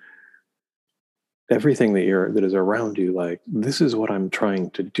field, everything that is around you, like, this is what I'm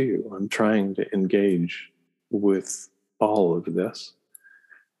trying to do. I'm trying to engage with all of this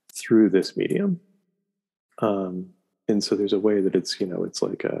through this medium. And so there's a way that it's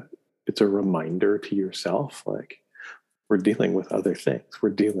like it's a reminder to yourself, like, we're dealing with other things. We're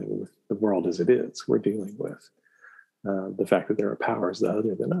dealing with the world as it is. We're dealing with the fact that there are powers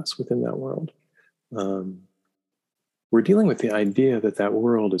other than us within that world. We're dealing with the idea that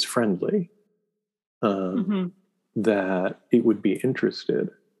world is friendly, that it would be interested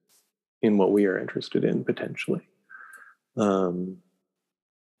in what we are interested in potentially. And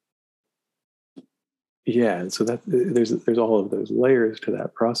so that there's all of those layers to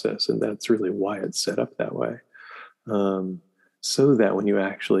that process, and that's really why it's set up that way. So that when you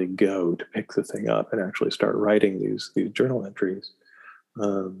actually go to pick the thing up and actually start writing these journal entries,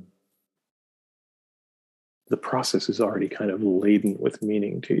 the process is already kind of laden with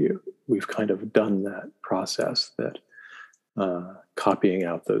meaning to you. We've kind of done that process, that copying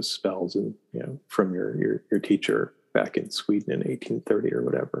out those spells and from your teacher back in Sweden in 1830 or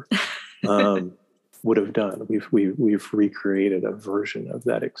whatever would have done. We've recreated a version of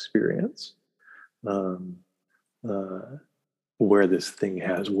that experience where this thing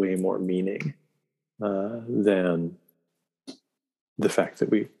has way more meaning than the fact that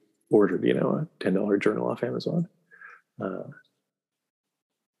we ordered a $10 journal off Amazon.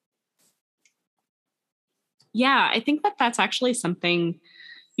 Yeah, I think that that's actually something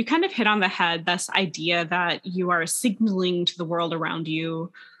you kind of hit on the head, this idea that you are signaling to the world around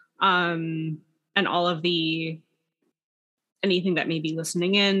you, and all of anything that may be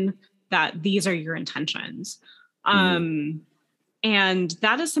listening in, that these are your intentions. And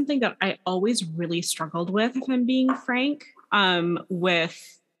that is something that I always really struggled with, if I'm being frank,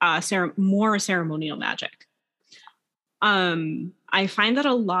 with more ceremonial magic. I find that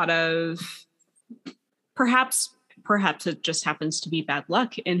a lot of, perhaps it just happens to be bad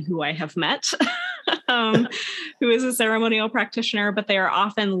luck in who I have met, who is a ceremonial practitioner, but they are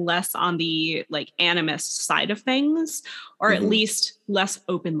often less on the like animist side of things, or at least less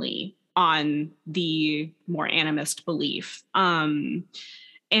openly on the more animist belief. And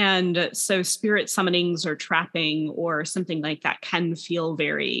so spirit summonings or trapping or something like that can feel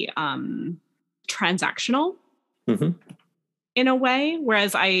very transactional in a way.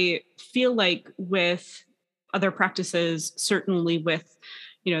 Whereas I feel like with other practices, certainly with,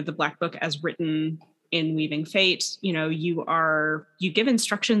 the Black Book as written in Weaving Fate, you give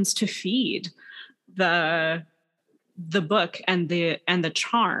instructions to feed the book and the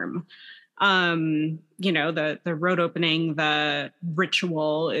charm. The road opening, the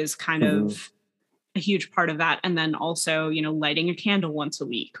ritual is kind of a huge part of that. And then also, lighting a candle once a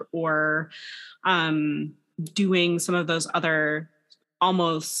week, or doing some of those other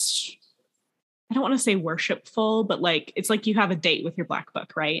almost, I don't want to say worshipful, but like, it's like you have a date with your Black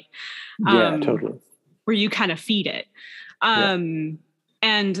Book, right? Yeah, totally. Where you kind of feed it. And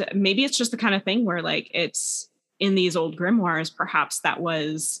maybe it's just the kind of thing where like, it's in these old grimoires, perhaps that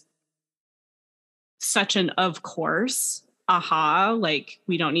was such an of course, like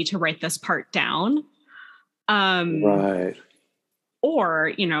we don't need to write this part down. Right.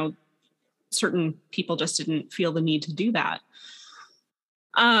 Or, certain people just didn't feel the need to do that.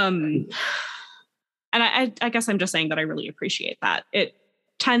 And I guess I'm just saying that I really appreciate that. It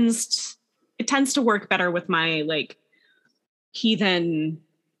tends to work better with my like heathen,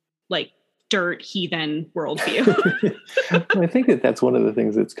 like dirt heathen worldview. I think that's one of the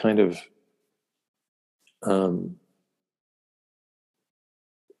things that's kind of I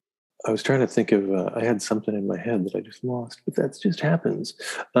was trying to think of I had something in my head that I just lost, but that just happens.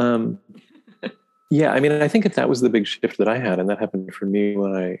 Yeah, I mean, I think that was the big shift that I had, and that happened for me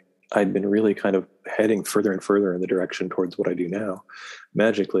when I'd been really kind of heading further and further in the direction towards what I do now,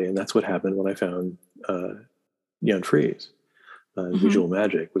 magically, and that's what happened when I found Jan Fries. Visual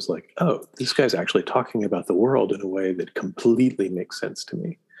magic was like, oh, this guy's actually talking about the world in a way that completely makes sense to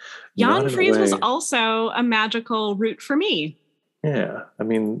me. Jan Fries was also a magical route for me. Yeah, I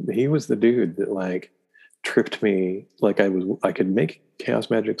mean, he was the dude that like tripped me. Like I could make chaos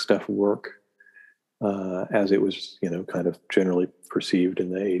magic stuff work as it was, kind of generally perceived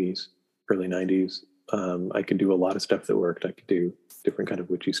in the 80s, early 90s. I could do a lot of stuff that worked. I could do different kind of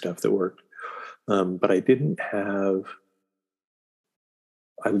witchy stuff that worked. But I didn't have,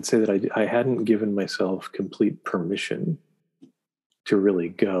 I would say that I hadn't given myself complete permission to really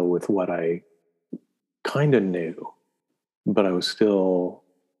go with what I kind of knew, but I was still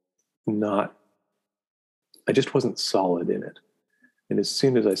not, I just wasn't solid in it. And as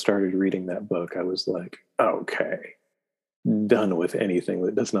soon as I started reading that book, I was like, okay, done with anything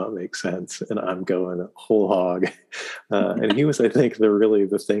that does not make sense. And I'm going whole hog. And he was, I think,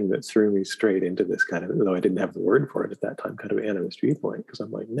 the thing that threw me straight into this kind of, though I didn't have the word for it at that time, kind of animist viewpoint. Because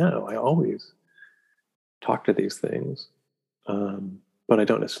I'm like, no, I always talk to these things. But I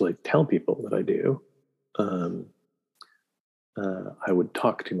don't necessarily tell people that I do. I would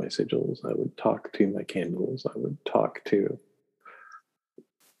talk to my sigils. I would talk to my candles. I would talk to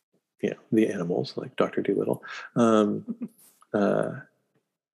the animals like Dr. Dolittle. And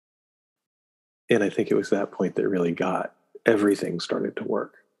I think it was that point that everything started to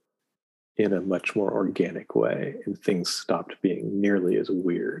work in a much more organic way, and things stopped being nearly as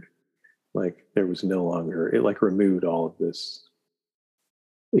weird. Like there was no longer, it like removed all of this.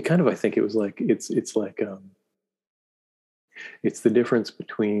 It kind of, I think it was like, it's like, it's the difference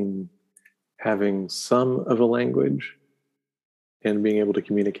between having some of a language and being able to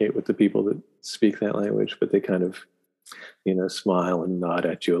communicate with the people that speak that language, but they kind of, smile and nod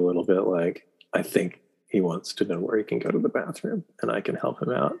at you a little bit like, I think he wants to know where he can go to the bathroom and I can help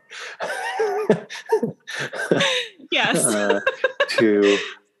him out. Yes. To,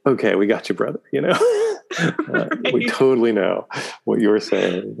 okay, we got you, brother. Right. We totally know what you're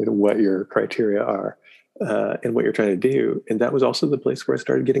saying, what your criteria are, and what you're trying to do. And that was also the place where I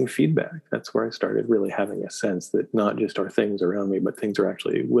started getting feedback. That's where I started really having a sense that not just are things around me, but things are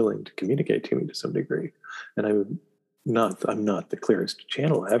actually willing to communicate to me to some degree. And I'm not the clearest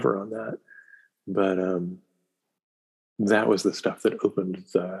channel ever on that, but that was the stuff that opened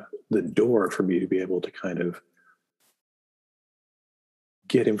the door for me to be able to kind of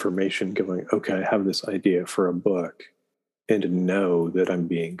get information going. Okay, I have this idea for a book, and to know that I'm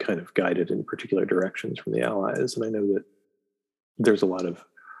being kind of guided in particular directions from the allies. And I know that there's a lot of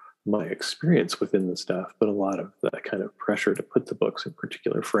my experience within the stuff, but a lot of that kind of pressure to put the books in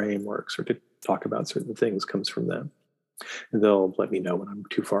particular frameworks or to talk about certain things comes from them. And they'll let me know when I'm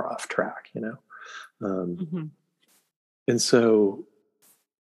too far off track, Mm-hmm. And so,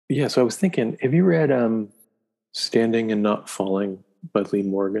 so I was thinking, have you read Standing and Not Falling by Lee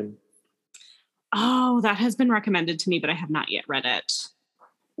Morgan? Oh, that has been recommended to me, but I have not yet read it.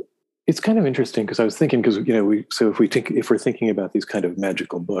 It's kind of interesting because I was thinking, because if we're thinking about these kind of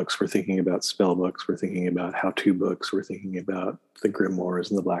magical books, we're thinking about spell books, we're thinking about how-to books, we're thinking about the grimoires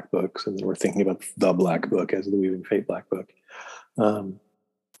and the black books, and then we're thinking about the black book as the Weaving Fate black book.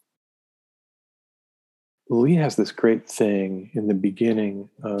 Lee has this great thing in the beginning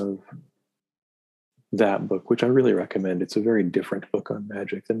of that book, which I really recommend. It's a very different book on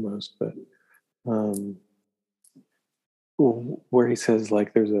magic than most, but where he says,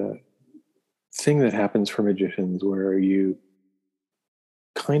 like, there's a thing that happens for magicians where you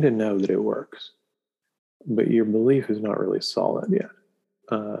kind of know that it works, but your belief is not really solid yet.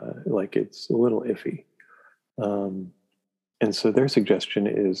 Like, it's a little iffy. And so their suggestion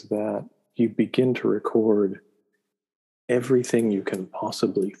is that you begin to record everything you can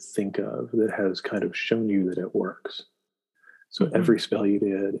possibly think of that has kind of shown you that it works. So every spell you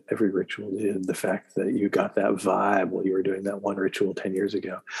did, every ritual you did, the fact that you got that vibe while you were doing that one ritual 10 years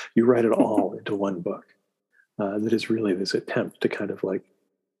ago, you write it all into one book. That is really this attempt to kind of like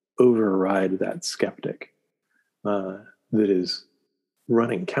override that skeptic that is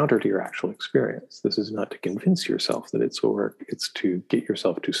running counter to your actual experience. This is not to convince yourself that it's a work. It's to get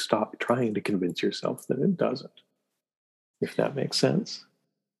yourself to stop trying to convince yourself that it doesn't, if that makes sense.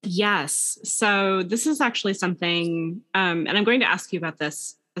 Yes. So this is actually something, and I'm going to ask you about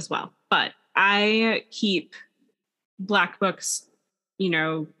this as well, but I keep black books,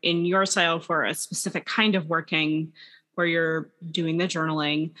 in your style for a specific kind of working where you're doing the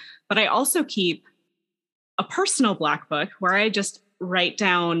journaling, but I also keep a personal black book where I just write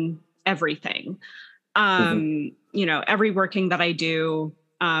down everything. Every working that I do,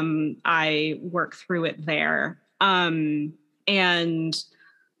 I work through it there. And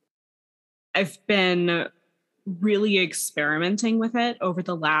I've been really experimenting with it over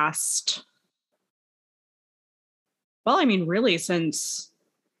the last, really since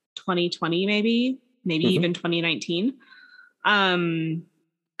 2020, maybe even 2019,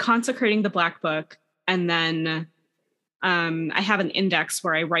 consecrating the black book. And then I have an index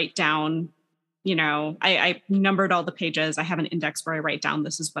where I write down, I numbered all the pages. I have an index where I write down,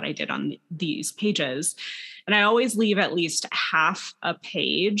 this is what I did on these pages. And I always leave at least half a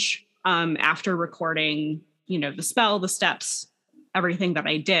page after recording, the spell, the steps, everything that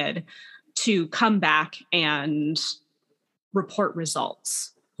I did, to come back and report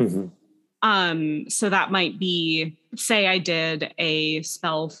results. So that might be, say I did a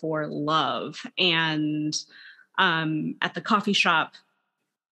spell for love, and at the coffee shop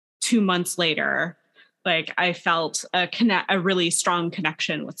 2 months later, like I felt a really strong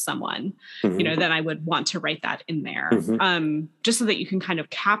connection with someone, then I would want to write that in there, just so that you can kind of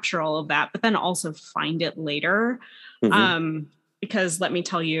capture all of that, but then also find it later. Because let me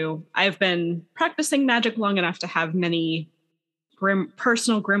tell you, I've been practicing magic long enough to have many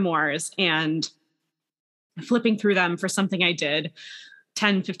personal grimoires, and flipping through them for something I did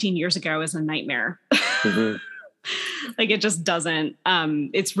 10, 15 years ago is a nightmare. Like, it just doesn't,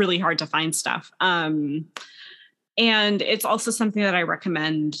 it's really hard to find stuff. And it's also something that I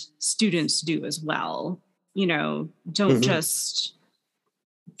recommend students do as well. Don't just,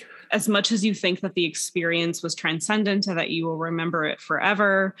 as much as you think that the experience was transcendent and that you will remember it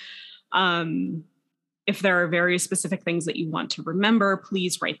forever, if there are very specific things that you want to remember,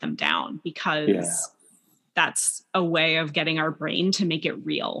 please write them down, because that's a way of getting our brain to make it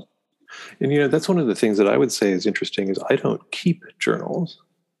real. And that's one of the things that I would say is interesting is I don't keep journals,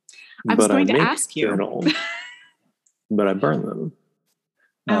 I was but I going to make ask you. journals, but I burn them.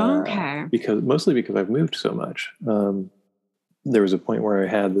 Okay. Mostly because I've moved so much. There was a point where I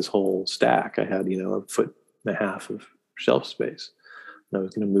had this whole stack. I had, a foot and a half of shelf space. And I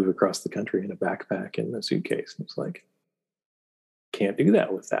was going to move across the country in a backpack and a suitcase. And it's like, can't do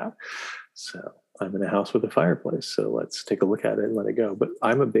that with that. So I'm in a house with a fireplace. So let's take a look at it and let it go. But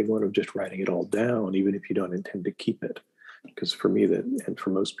I'm a big one of just writing it all down, even if you don't intend to keep it. Because for me, and for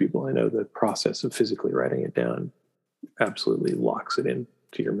most people, I know the process of physically writing it down absolutely locks it into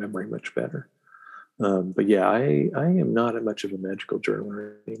your memory much better. But yeah, I am not much of a magical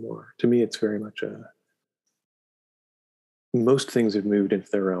journaler anymore. To me, it's very much most things have moved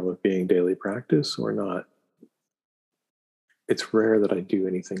into the realm of being daily practice or not. It's rare that I do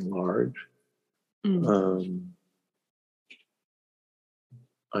anything large. I'm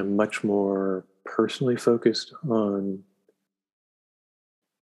much more personally focused on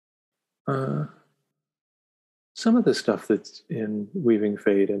some of the stuff that's in Weaving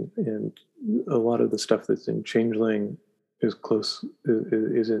Fate and a lot of the stuff that's in Changeling is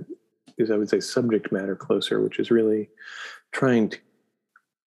I would say subject matter closer, which is really trying to,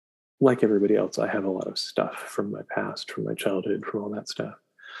 like everybody else, I have a lot of stuff from my past, from my childhood, from all that stuff.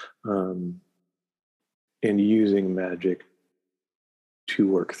 And using magic to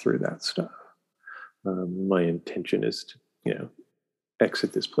work through that stuff. My intention is to,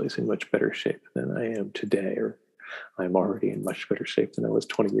 exit this place in much better shape than I am today, or I'm already in much better shape than I was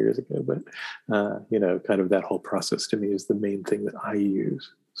 20 years ago. But, kind of that whole process to me is the main thing that I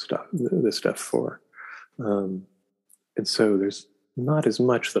use this stuff for. And so there's not as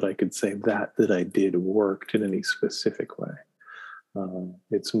much that I could say that I did worked in any specific way.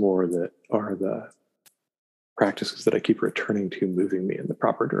 It's more that are the practices that I keep returning to moving me in the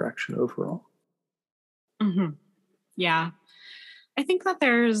proper direction overall. Mm-hmm. Yeah. I think that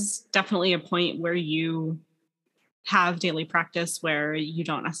there's definitely a point where you have daily practice where you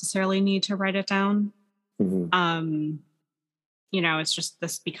don't necessarily need to write it down. Mm-hmm. It's just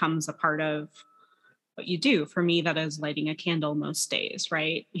this becomes a part of what you do. For me, that is lighting a candle most days,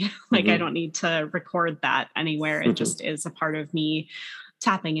 right? Like I don't need to record that anywhere. It just is a part of me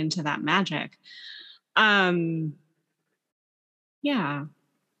tapping into that magic. Yeah.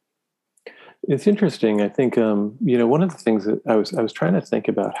 It's interesting. I think, one of the things that I was trying to think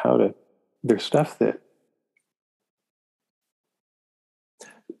about there's stuff that,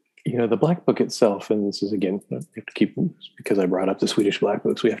 the Black Book itself, and this is again, we have to keep, because I brought up the Swedish Black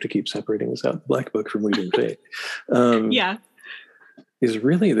Books, we have to keep separating this out. The Black Book from Weaving Fate. Yeah. Is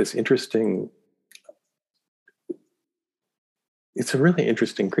really this interesting, it's a really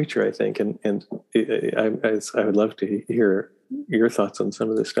interesting creature, I think. And I would love to hear your thoughts on some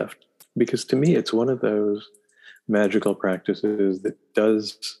of this stuff, because to me, it's one of those magical practices that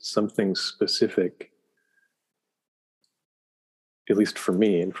does something specific, at least for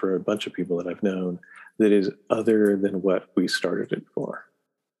me and for a bunch of people that I've known, that is other than what we started it for.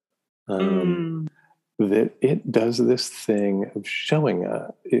 That it does this thing of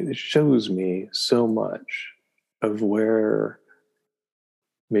it shows me so much of where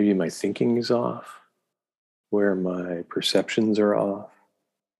maybe my thinking is off, where my perceptions are off.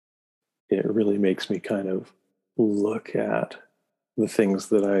 It really makes me kind of look at the things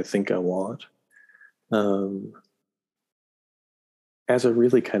that I think I want as a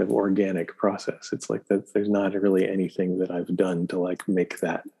really kind of organic process. It's like that there's not really anything that I've done to like make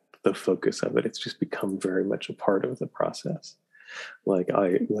that the focus of it. It's just become very much a part of the process. Like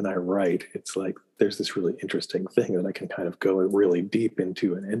when I write, it's like there's this really interesting thing that I can kind of go really deep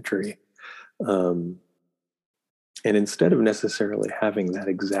into an entry. And instead of necessarily having that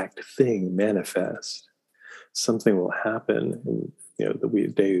exact thing manifest, something will happen in the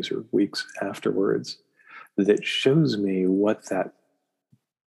days or weeks afterwards that shows me what that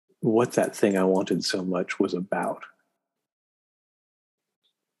thing I wanted so much was about.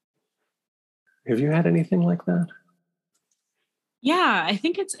 Have you had anything like that? Yeah, I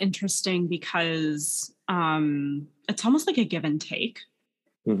think it's interesting because it's almost like a give and take.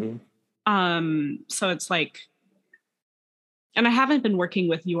 So it's like, and I haven't been working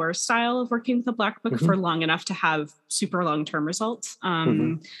with your style of working with the Black Book for long enough to have super long-term results.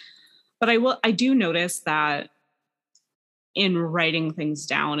 But I do notice that in writing things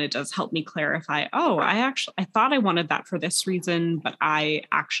down, it does help me clarify, I thought I wanted that for this reason, but I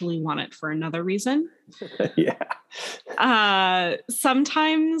actually want it for another reason. Yeah.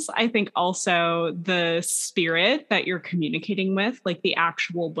 Sometimes I think also the spirit that you're communicating with, like the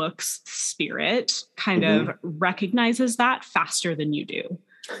actual book's spirit, kind of recognizes that faster than you do.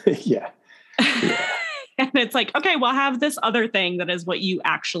 Yeah. Yeah. And it's like, okay, well, have this other thing that is what you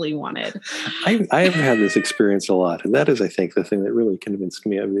actually wanted. I have had this experience a lot, and that is, I think, the thing that really convinced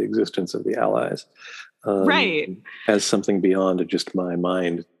me of the existence of the Allies, Right. as something beyond just my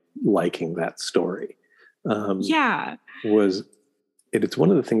mind liking that story. Yeah. It's one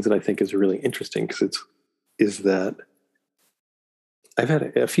of the things that I think is really interesting, because is that I've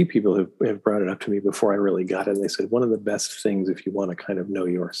had a few people have brought it up to me before I really got it. And they said, one of the best things, if you want to kind of know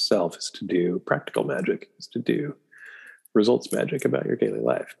yourself, is to do practical magic, is to do results magic about your daily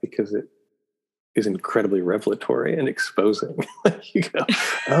life, because it is incredibly revelatory and exposing. You go,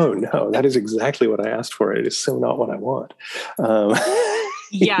 oh no, that is exactly what I asked for. It is so not what I want.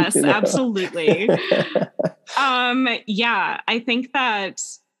 Yes, absolutely. Yeah, I think that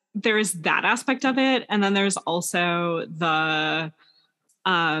there's that aspect of it. And then there's also the,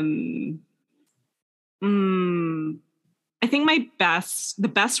 I think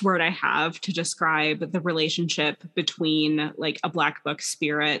the best word I have to describe the relationship between like a Black Book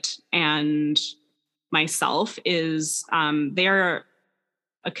spirit and myself is they're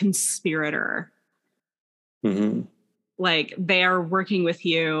a conspirator. Mm-hmm. Like they are working with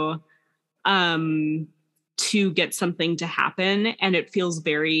you to get something to happen, and it feels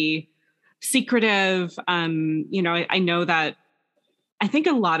very secretive. I know that I think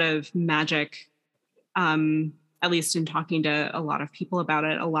a lot of magic, at least in talking to a lot of people about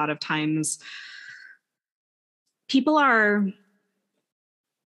it, a lot of times people are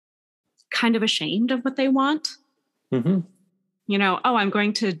kind of ashamed of what they want. Mm-hmm. Oh, I'm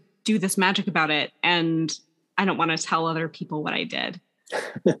going to do this magic about it, and I don't want to tell other people what I did.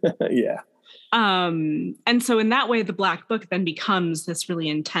 Yeah. And so in that way, the Black Book then becomes this really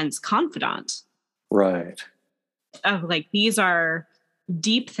intense confidant. Right. Of like, these are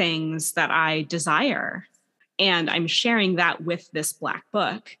deep things that I desire, and I'm sharing that with this Black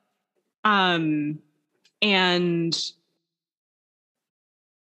Book. And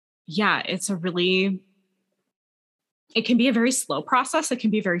yeah, it can be a very slow process. It can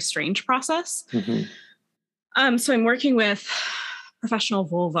be a very strange process. Mm-hmm. So I'm working with professional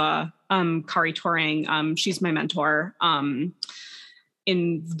vulva, Kari Turing. She's my mentor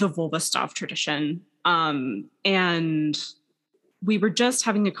in the vulva staff tradition. And we were just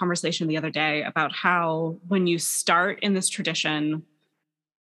having a conversation the other day about how when you start in this tradition,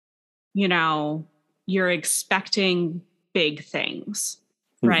 you're expecting big things,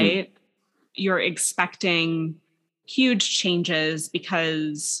 right? Mm-hmm. You're expecting huge changes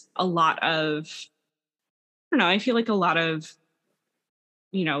because I feel like a lot of,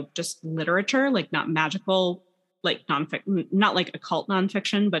 just literature, like not magical, like nonfiction, not like occult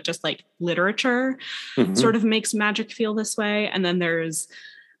nonfiction, but just like literature mm-hmm. sort of makes magic feel this way. And then there's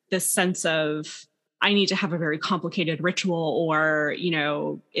this sense of, I need to have a very complicated ritual, or,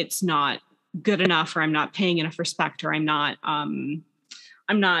 it's not good enough, or I'm not paying enough respect, or I'm not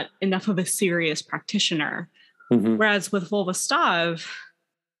enough of a serious practitioner. Mm-hmm. Whereas with Vulva Stav,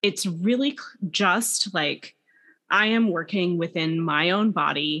 it's really just like, I am working within my own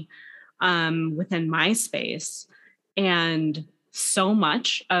body, within my space. And so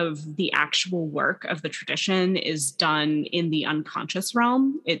much of the actual work of the tradition is done in the unconscious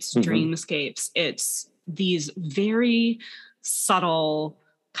realm. It's mm-hmm. dreamscapes. It's these very subtle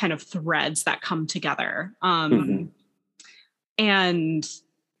kind of threads that come together. Mm-hmm. And,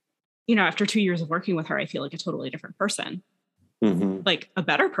 after 2 years of working with her, I feel like a totally different person, mm-hmm. like a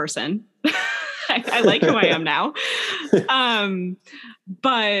better person. I like who I am now.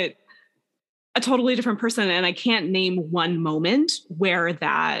 But a totally different person. And I can't name one moment where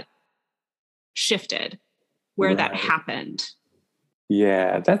that shifted, where right. that happened.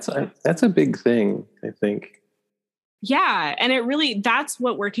 Yeah, that's a big thing, I think. Yeah. And that's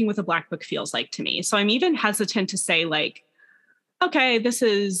what working with a Black Book feels like to me. So I'm even hesitant to say like, okay, this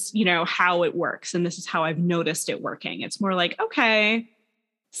is, how it works. And this is how I've noticed it working. It's more like, okay,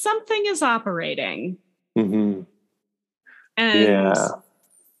 something is operating. Mm-hmm. And yeah.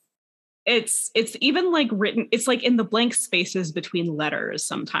 It's even like written, it's like in the blank spaces between letters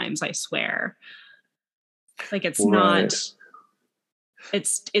sometimes, I swear. Like it's right.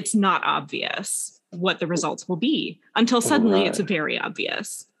 it's not obvious what the results will be until suddenly right. it's very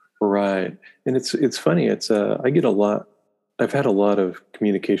obvious. Right. And it's funny. I've had a lot of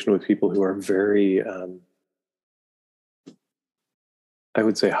communication with people who are very, I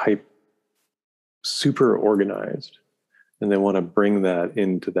would say super organized, and they want to bring that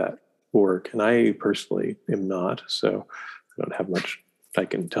into that work. And I personally am not, so I don't have much I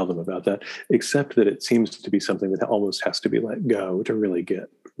can tell them about that, except that it seems to be something that almost has to be let go to really get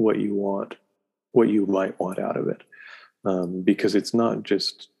what you want, what you might want out of it. because it's not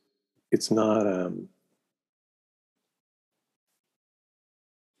just, it's not,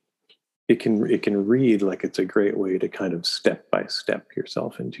 it can read like it's a great way to kind of step by step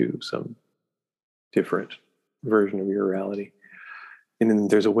yourself into some different version of your reality. And then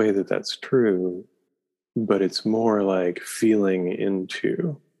there's a way that that's true, but it's more like feeling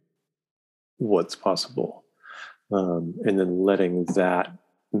into what's possible, and then letting that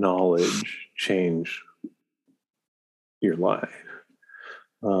knowledge change your life,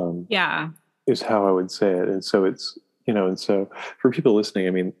 Yeah. is how I would say it. And so it's, and so for people listening,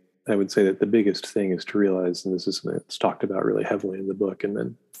 I mean, I would say that the biggest thing is to realize, and this is something that's talked about really heavily in the book and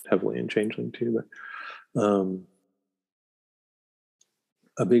then heavily in Changeling too, but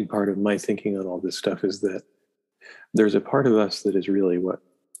a big part of my thinking on all this stuff is that there's a part of us that is really what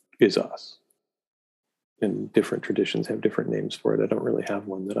is us. And different traditions have different names for it. I don't really have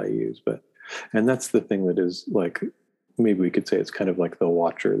one that I use, and that's the thing that is like, maybe we could say it's kind of like the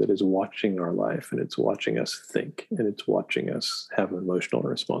watcher that is watching our life, and it's watching us think, and it's watching us have emotional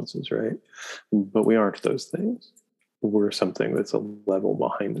responses, right? But we aren't those things. We're something that's a level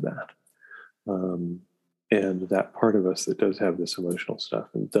behind that. And that part of us that does have this emotional stuff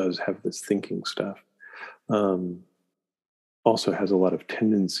and does have this thinking stuff, also has a lot of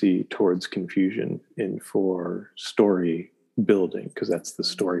tendency towards confusion and for story building, because that's the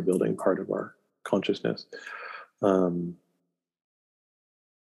story building part of our consciousness.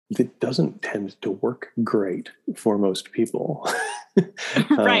 It doesn't tend to work great for most people.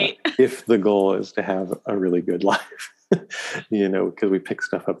 Right. If the goal is to have a really good life, because we pick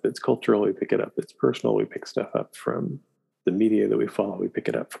stuff up that's cultural, we pick it up that's personal, we pick stuff up from the media that we follow, we pick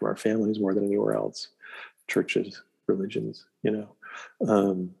it up from our families more than anywhere else, churches, religions,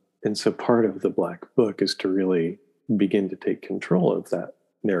 and so part of the Black Book is to really begin to take control of that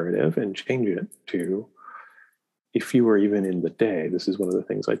narrative and change it to, if you were even in the day, this is one of the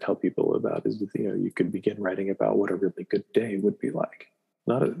things I tell people about, is, you could begin writing about what a really good day would be like.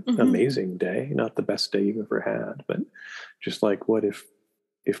 Not an amazing day, not the best day you've ever had, but just like, what if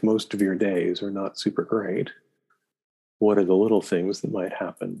most of your days are not super great? What are the little things that might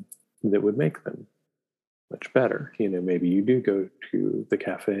happen that would make them much better? Maybe you do go to the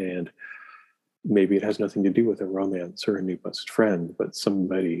cafe, and maybe it has nothing to do with a romance or a new best friend, but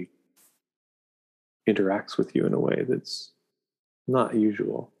somebody interacts with you in a way that's not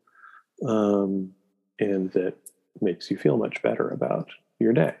usual, and that makes you feel much better about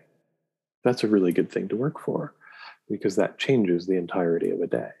your day. That's a really good thing to work for, because that changes the entirety of a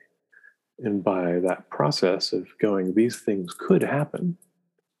day. And by that process of going, these things could happen,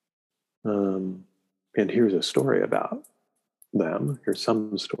 and here's a story about them, here's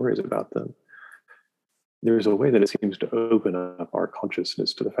some stories about them, there's a way that it seems to open up our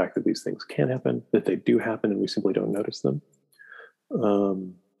consciousness to the fact that these things can happen, that they do happen, and we simply don't notice them.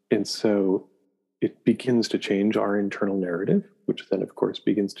 And so it begins to change our internal narrative, which then, of course,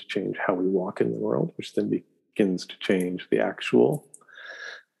 begins to change how we walk in the world, which then begins to change the actual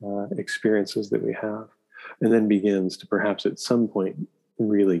experiences that we have, and then begins to perhaps at some point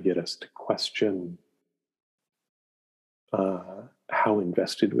really get us to question how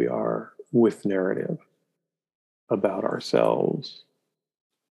invested we are with narrative about ourselves.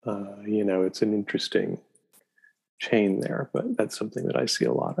 It's an interesting chain there, but that's something that I see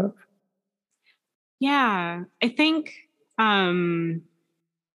a lot of. Yeah, I think one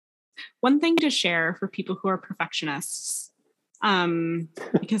thing to share for people who are perfectionists,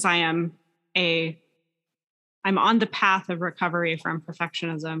 because I'm on the path of recovery from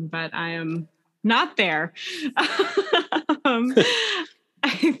perfectionism, but I am not there.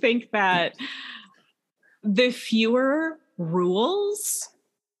 I think that the fewer rules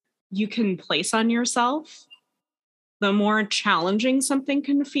you can place on yourself, the more challenging something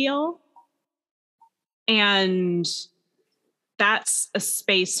can feel. And that's a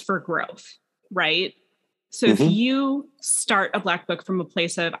space for growth, right? So if you start a Black Book from a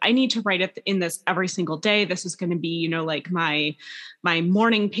place of, I need to write it in this every single day, this is going to be, like my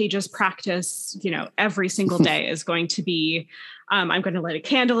morning pages practice, every single day is going to be, I'm going to light a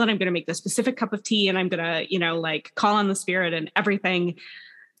candle, and I'm going to make this specific cup of tea, and I'm going to, call on the spirit and everything.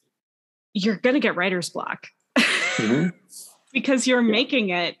 You're going to get writer's block. Because you're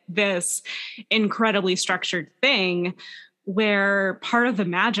making it this incredibly structured thing where part of the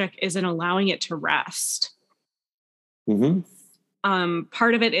magic is in allowing it to rest.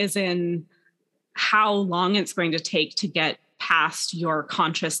 Part of it is in how long it's going to take to get past your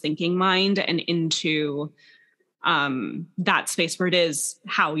conscious thinking mind and into that space where it is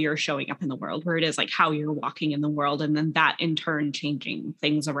how you're showing up in the world, where it is like how you're walking in the world, and then that in turn changing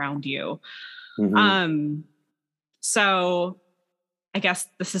things around you. So I guess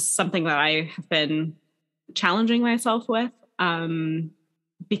this is something that I have been challenging myself with,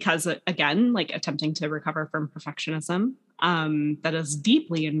 because again, like attempting to recover from perfectionism, that is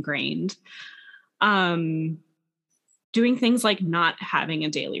deeply ingrained. Um, Doing things like not having a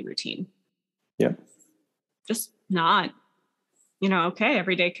daily routine. Yep. Just not, okay,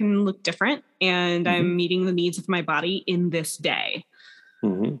 every day can look different and I'm meeting the needs of my body in this day.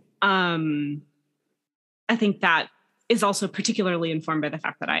 I think that is also particularly informed by the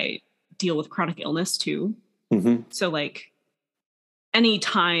fact that I deal with chronic illness too. So like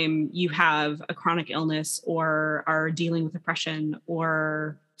anytime you have a chronic illness or are dealing with depression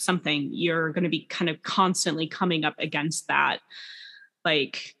or something, you're going to be kind of constantly coming up against that,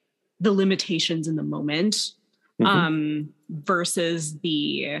 like the limitations in the moment, versus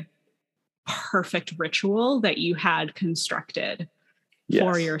the perfect ritual that you had constructed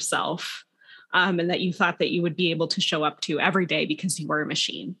for yourself. And that you thought that you would be able to show up to every day because you were a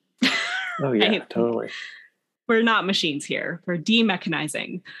machine. Oh yeah, right? Totally. We're not machines here. We're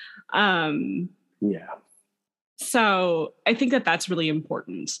demechanizing. Yeah. So I think that that's really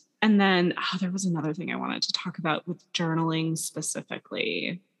important. And then there was another thing I wanted to talk about with journaling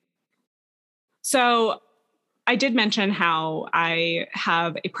specifically. So I did mention how I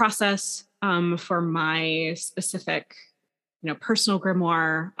have a process for my specific, personal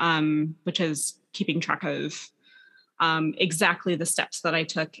grimoire, which is keeping track of exactly the steps that I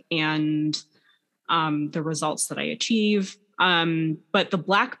took and the results that I achieve. But the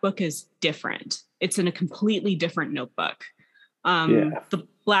Black Book is different. It's in a completely different notebook. The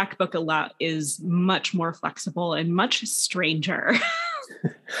Black Book is much more flexible and much stranger.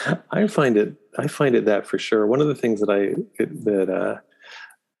 I find it that for sure. One of the things that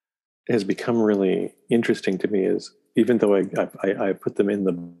has become really interesting to me is, even though I put them in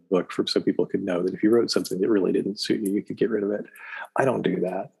the book so people could know that if you wrote something that really didn't suit you, you could get rid of it. I don't do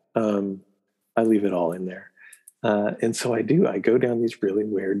that. I leave it all in there. And so I go down these really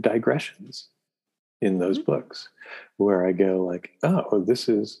weird digressions in those books where I go like, oh, this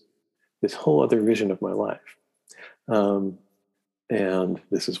is this whole other vision of my life. And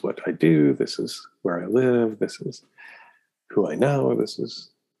this is what I do. This is where I live. This is who I know. This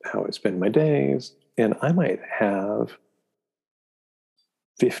is how I spend my days. And I might have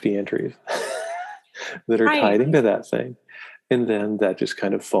 50 entries that are tied into that thing. And then that just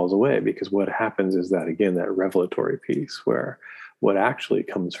kind of falls away, because what happens is that, again, that revelatory piece where what actually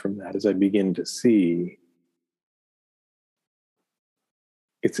comes from that is I begin to see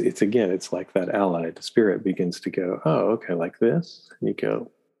it's like that allied spirit begins to go, oh, okay, like this. And you go,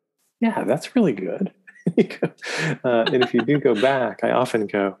 yeah, that's really good. And if you do go back, I often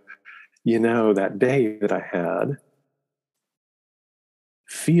go, that day that I had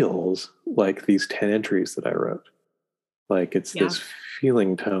feels like these 10 entries that I wrote. Like it's this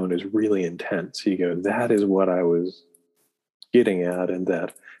feeling tone is really intense. You go, that is what I was getting at, and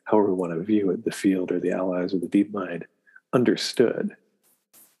that, however we want to view it, the field or the allies or the deep mind understood.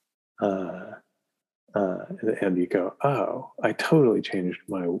 And you go, oh, I totally changed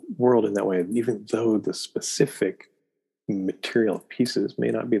my world in that way, even though the specific material pieces may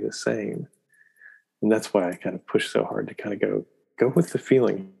not be the same. And that's why I kind of push so hard to kind of go with the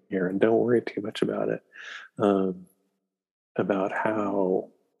feeling here and don't worry too much about it, about how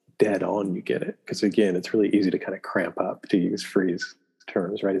dead on you get it. Because again, it's really easy to kind of cramp up, to use Freeze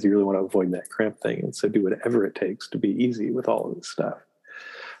terms, right? If you really want to avoid that cramp thing. And so do whatever it takes to be easy with all of this stuff.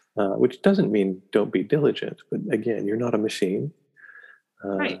 Which doesn't mean don't be diligent, but again, you're not a machine.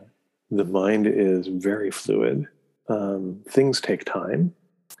 Right. The mind is very fluid. Things take time.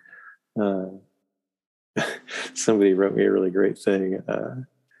 Somebody wrote me a really great thing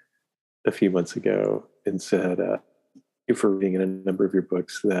a few months ago and said, for reading in a number of your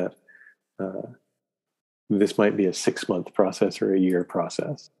books, that this might be a 6-month process or a year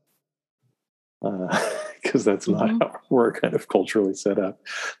process. Because that's not how we're kind of culturally set up.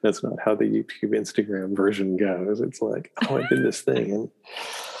 That's not how the YouTube, Instagram version goes. It's like, oh, I did this thing and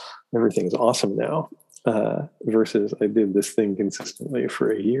everything's awesome now. Versus I did this thing consistently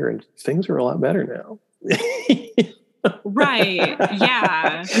for a year and things are a lot better now. Right.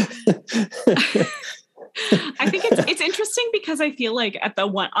 Yeah. I think it's interesting because I feel like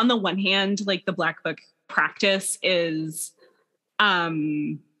on the one hand, like the Black Book practice is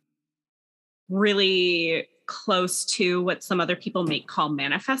really close to what some other people may call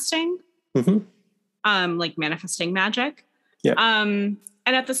manifesting, like manifesting magic. Yeah.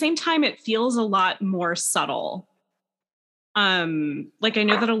 And at the same time, it feels a lot more subtle. Like I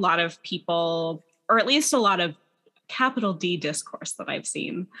know that a lot of people, or at least a lot of capital D discourse that I've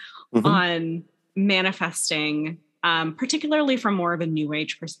seen on manifesting particularly from more of a new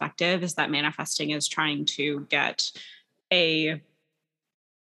age perspective, is that manifesting is trying to get a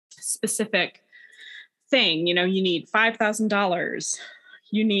specific thing. You know, you need $5,000.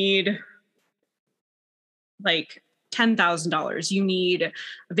 You need like $10,000. You need a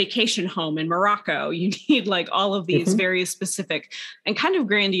vacation home in Morocco. You need like all of these very specific and kind of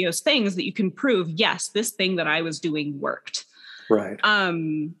grandiose things that you can prove, yes, this thing that I was doing worked. Right.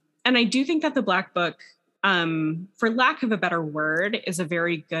 And I do think that the Black Book, for lack of a better word, is a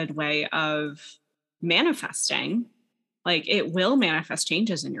very good way of manifesting. Like, it will manifest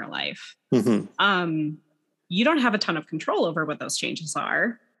changes in your life. You don't have a ton of control over what those changes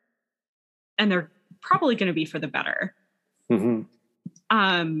are, and they're probably going to be for the better. And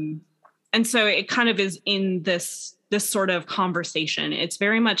so it kind of is in this sort of conversation. It's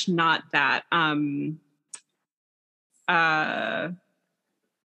very much not that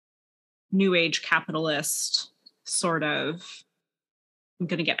new age capitalist sort of, I'm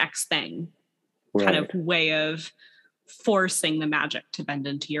going to get X thing kind of way of forcing the magic to bend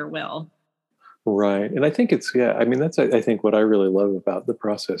into your will. Right. And I think it's, I mean, that's, I think what I really love about the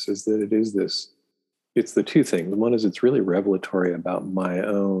process is that it is this, it's the two things. One is it's really revelatory about my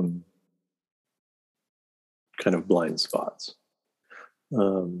own kind of blind spots.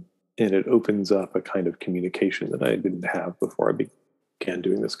 And it opens up a kind of communication that I didn't have before I began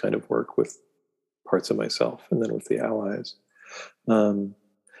doing this kind of work with parts of myself and then with the allies.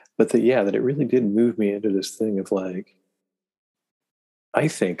 But that it really did move me into this thing of like, I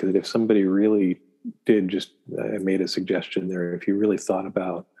think that if somebody really did just, I made a suggestion there, if you really thought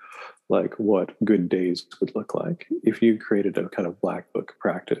about like what good days would look like, if you created a kind of Black Book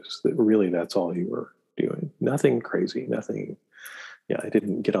practice that really that's all you were doing, nothing crazy, nothing, I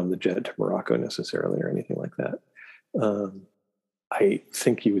didn't get on the jet to Morocco necessarily or anything like that. I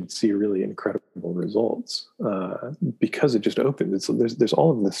think you would see really incredible results because it just opens. There's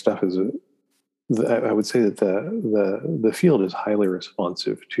all of this stuff I would say that the field is highly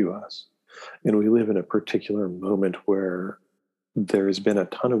responsive to us. And we live in a particular moment where there has been a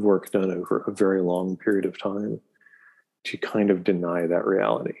ton of work done over a very long period of time to kind of deny that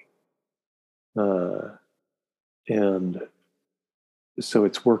reality. And so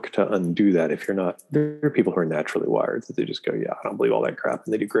it's work to undo that. If you're not, there are people who are naturally wired that they just go, I don't believe all that crap,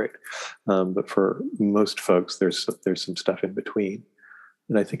 and they do great. But for most folks, there's some stuff in between.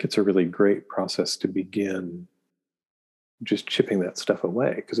 And I think it's a really great process to begin just chipping that stuff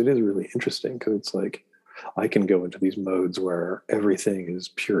away, because it is really interesting, because it's like I can go into these modes where everything is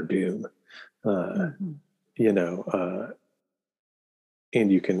pure doom, and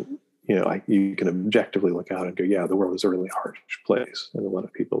you can, you can objectively look out and go, the world is a really harsh place. And a lot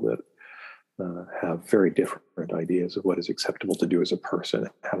of people that have very different ideas of what is acceptable to do as a person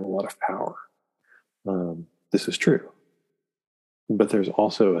have a lot of power. This is true. But there's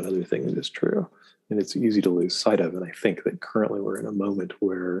also another thing that is true, and it's easy to lose sight of. And I think that currently we're in a moment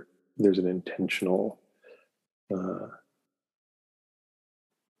where there's an intentional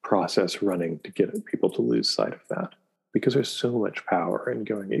process running to get people to lose sight of that, because there's so much power in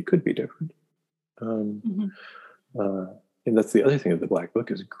going, it could be different. And that's the other thing that the Black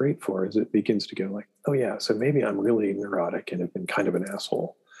Book is great for, is it begins to go like, so maybe I'm really neurotic and have been kind of an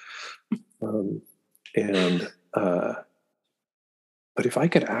asshole. But if I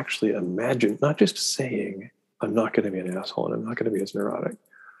could actually imagine, not just saying, I'm not going to be an asshole and I'm not going to be as neurotic,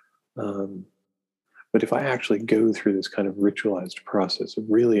 but if I actually go through this kind of ritualized process of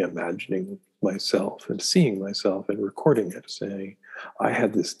really imagining myself and seeing myself and recording it, saying, I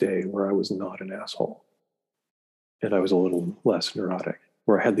had this day where I was not an asshole and I was a little less neurotic,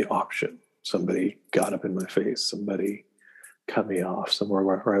 where I had the option. Somebody got up in my face, somebody cut me off somewhere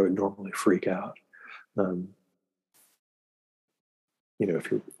where I would normally freak out. If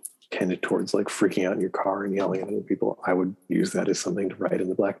you're tended towards like freaking out in your car and yelling at other people, I would use that as something to write in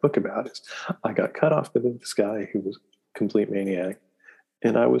the Black Book about. Is I got cut off by this guy who was a complete maniac,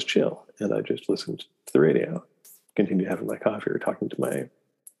 and I was chill, and I just listened to the radio, continued having my coffee or talking to my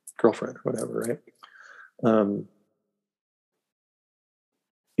girlfriend or whatever, right?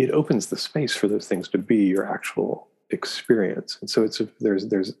 It opens the space for those things to be your actual experience. And so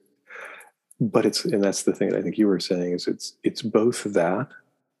but and that's the thing that I think you were saying, is it's both that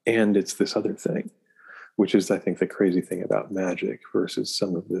and it's this other thing, which is, I think, the crazy thing about magic versus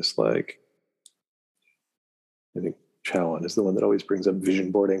some of this, like, I think Chowan is the one that always brings up vision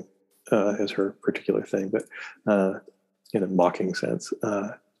boarding as her particular thing, but in a mocking sense.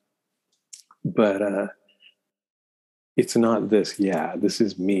 But it's not this, this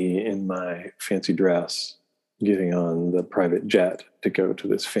is me in my fancy dress getting on the private jet to go to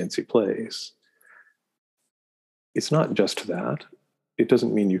this fancy place. it's not just that. It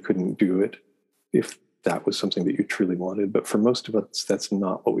doesn't mean you couldn't do it if that was something that you truly wanted. But for most of us, that's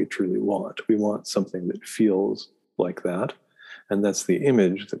not what we truly want. We want something that feels like that. And that's the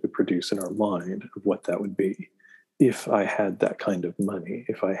image that we produce in our mind of what that would be. If I had that kind of money,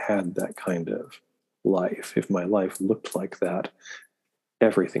 if I had that kind of life, if my life looked like that,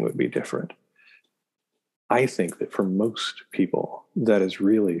 everything would be different. I think that for most people, that is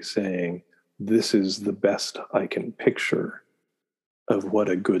really saying, this is the best I can picture of what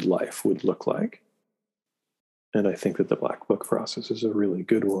a good life would look like. And I think that the Black Book process is a really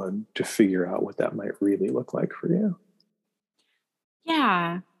good one to figure out what that might really look like for you.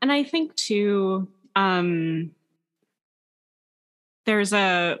 Yeah. And I think too, there's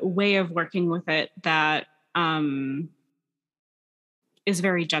a way of working with it that is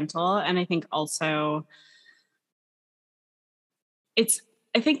very gentle. And I think also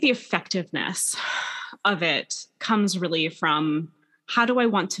I think the effectiveness of it comes really from how do I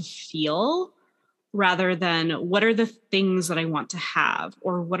want to feel rather than what are the things that I want to have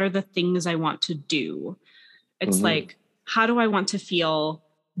or what are the things I want to do. It's like, how do I want to feel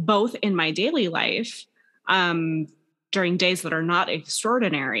both in my daily life during days that are not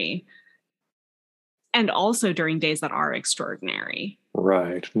extraordinary and also during days that are extraordinary.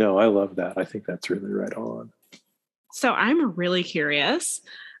 Right. No, I love that. I think that's really right on. So I'm really curious.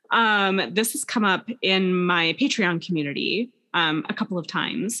 This has come up in my Patreon community a couple of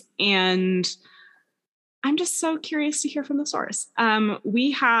times, and I'm just so curious to hear from the source.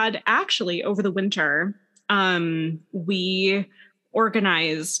 We had actually over the winter, we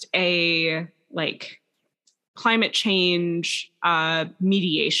organized a climate change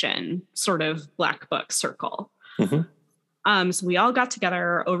mediation sort of Black Book circle. So we all got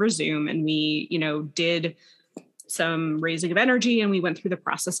together over Zoom and we, did some raising of energy and we went through the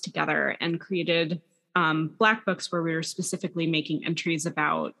process together and created Black Books where we were specifically making entries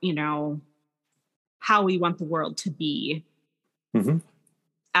about, how we want the world to be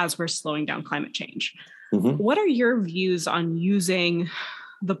as we're slowing down climate change. What are your views on using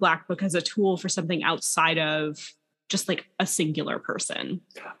the Black Book as a tool for something outside of just like a singular person?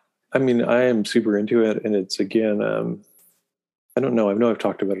 I mean, I am super into it. And it's, again, I don't know. I know I've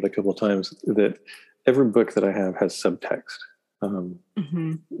talked about it a couple of times that every book that I have has subtext.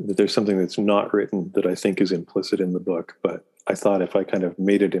 That there's something that's not written that I think is implicit in the book. But I thought if I kind of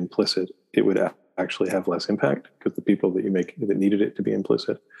made it implicit, it would actually have less impact because the people that that needed it to be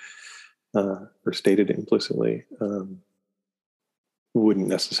implicit or stated implicitly wouldn't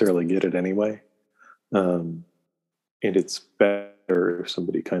necessarily get it anyway. And it's better if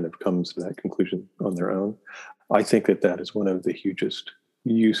somebody kind of comes to that conclusion on their own. I think that is one of the hugest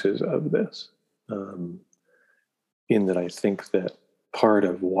uses of this, in that I think that part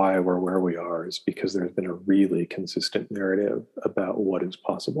of why we're where we are is because there's been a really consistent narrative about what is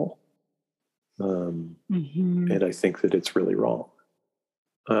possible. And I think that it's really wrong.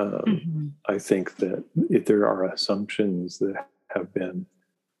 I think that if there are assumptions that have been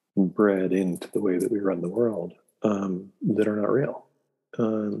bred into the way that we run the world that are not real.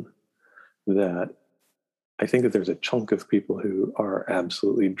 That I think that there's a chunk of people who are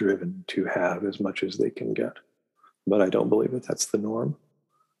absolutely driven to have as much as they can get. But I don't believe that that's the norm.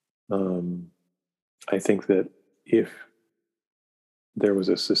 I think that if there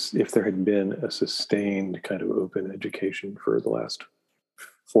had been a sustained kind of open education for the last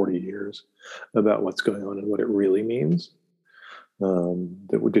 40 years about what's going on and what it really means,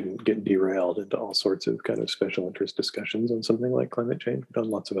 that we didn't get derailed into all sorts of kind of special interest discussions on something like climate change, but on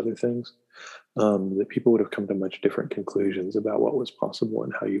lots of other things, that people would have come to much different conclusions about what was possible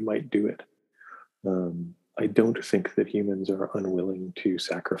and how you might do it. I don't think that humans are unwilling to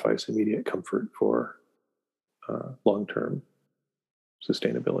sacrifice immediate comfort for long-term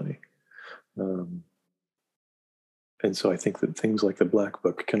sustainability. And so I think that things like the Black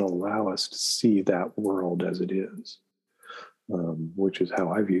Book can allow us to see that world as it is, which is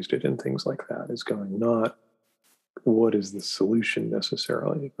how I've used it in things like that, is going not what is the solution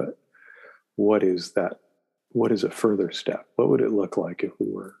necessarily, but what is a further step? What would it look like if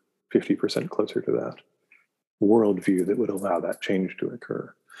we were 50% closer to that worldview that would allow that change to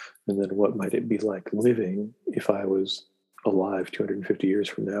occur? And then what might it be like living if I was alive 250 years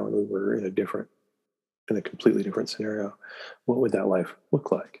from now and we were in a completely different scenario? What would that life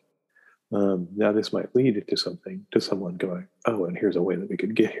look like? Now this might lead to someone going, oh, and here's a way that we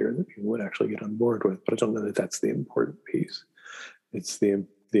could get here that we would actually get on board with. But I don't know that that's the important piece. It's the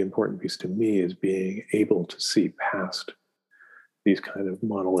important piece to me is being able to see past these kind of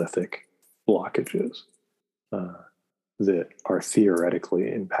monolithic blockages that are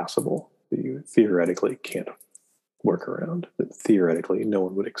theoretically impassable, that you theoretically can't workaround. That theoretically, no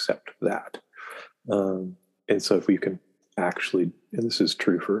one would accept that. And so if we can actually, and this is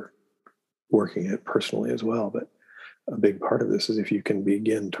true for working it personally as well, but a big part of this is if you can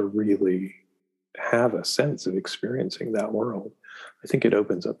begin to really have a sense of experiencing that world, I think it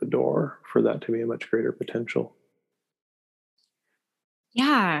opens up the door for that to be a much greater potential.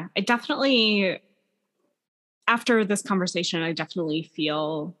 Yeah, I definitely, after this conversation, I definitely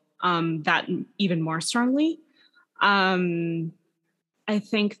feel that even more strongly. I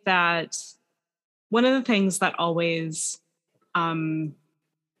think that one of the things that always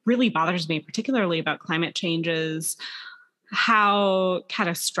really bothers me, particularly about climate change, is how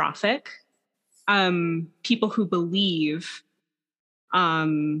catastrophic people who believe,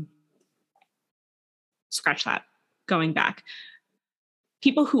 scratch that, going back,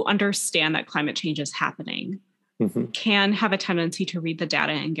 people who understand that climate change is happening can have a tendency to read the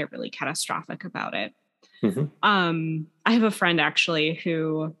data and get really catastrophic about it. I have a friend actually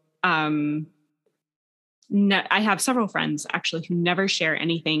who, I have several friends actually who never share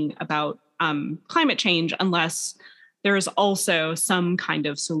anything about climate change unless there is also some kind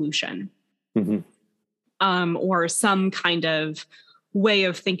of solution or some kind of way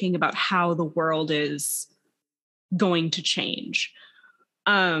of thinking about how the world is going to change.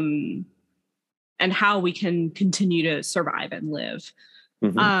 And how we can continue to survive and live.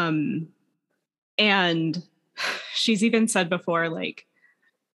 And she's even said before, like,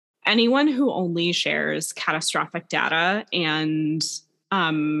 anyone who only shares catastrophic data and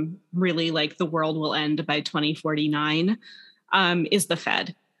really like the world will end by 2049 is the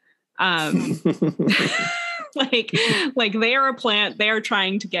Fed. like they are a plant. They are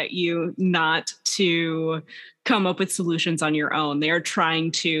trying to get you not to come up with solutions on your own. They are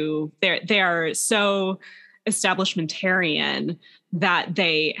trying to, they are so establishmentarian that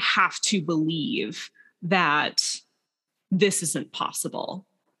they have to believe that this isn't possible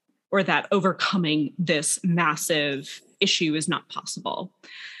or that overcoming this massive issue is not possible.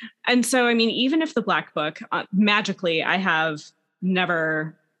 And so, I mean, even if the Black Book, magically, I have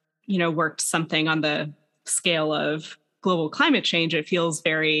never, worked something on the scale of global climate change, it feels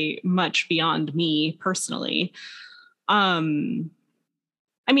very much beyond me personally. I mean,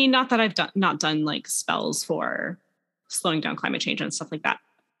 not that I've not done like spells for slowing down climate change and stuff like that.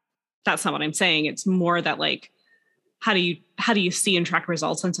 That's not what I'm saying. It's more that like, how do you see and track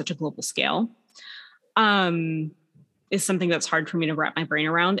results on such a global scale? Is something that's hard for me to wrap my brain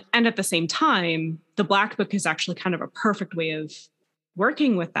around. And at the same time, the Black Book is actually kind of a perfect way of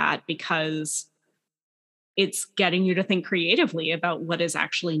working with that because it's getting you to think creatively about what is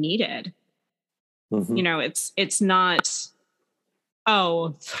actually needed. It's not,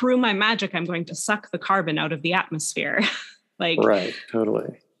 oh, through my magic, I'm going to suck the carbon out of the atmosphere. Like, right,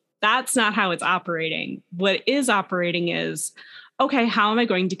 totally. That's not how it's operating. What is operating is, okay, how am I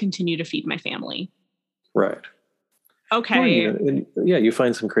going to continue to feed my family? Right. Okay. You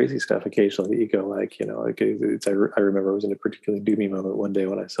find some crazy stuff occasionally that you go like, I remember I was in a particularly doomy moment one day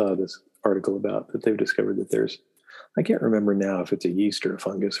when I saw this article about that they've discovered that there's, I can't remember now if it's a yeast or a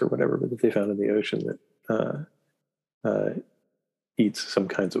fungus or whatever, but that they found in the ocean that eats some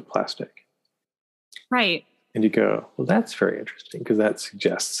kinds of plastic. Right. And you go, well, that's very interesting because that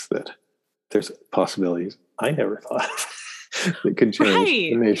suggests that there's possibilities I never thought of. That could change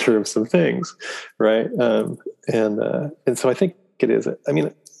the nature of some things, right? And so I think it is. I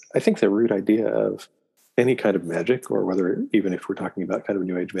mean, I think the root idea of any kind of magic, or whether even if we're talking about kind of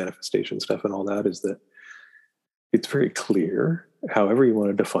New Age manifestation stuff and all that, is that it's very clear, however you want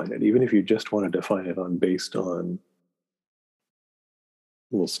to define it. Even if you just want to define it based on,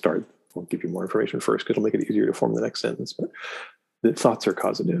 we'll give you more information first because it'll make it easier to form the next sentence. But that thoughts are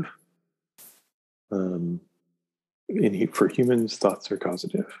causative. For humans, thoughts are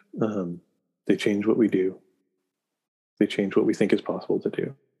causative. They change what we do. They change what we think is possible to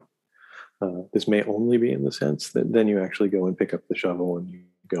do. This may only be in the sense that then you actually go and pick up the shovel and you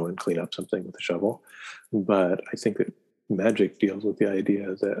go and clean up something with the shovel. But I think that magic deals with the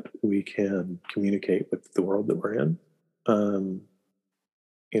idea that we can communicate with the world that we're in.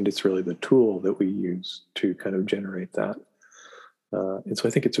 And it's really the tool that we use to kind of generate that. And so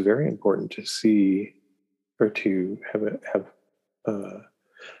I think it's very important to see, or to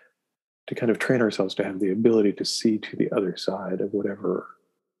to kind of train ourselves to have the ability to see to the other side of whatever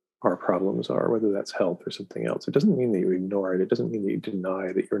our problems are, whether that's health or something else. It doesn't mean that you ignore it. It doesn't mean that you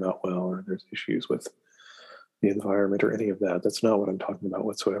deny that you're not well or there's issues with the environment or any of that. That's not what I'm talking about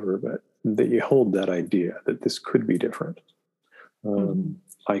whatsoever, but that you hold that idea that this could be different.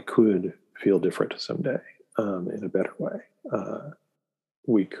 I could feel different someday in a better way.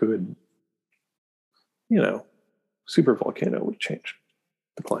 We could, super volcano would change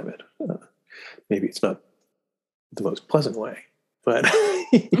the climate. Maybe it's not the most pleasant way, but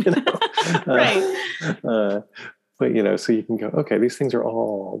Right. But so you can go, okay, these things are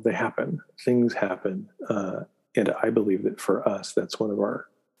they happen. Things happen, and I believe that for us, that's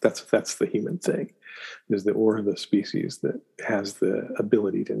that's the human thing, is that we're the species that has the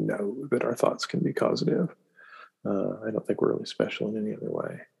ability to know that our thoughts can be causative. I don't think we're really special in any other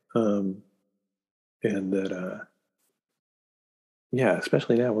way, and that. Yeah,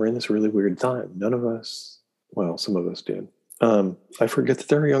 especially now we're in this really weird time. None of us, well, some of us did. I forget that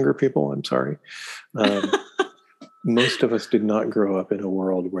there are younger people. I'm sorry. Most of us did not grow up in a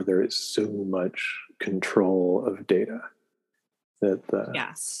world where there is so much control of data. That the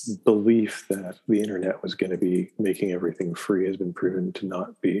Yes. belief that the internet was going to be making everything free has been proven to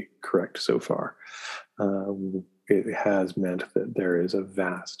not be correct so far. It has meant that there is a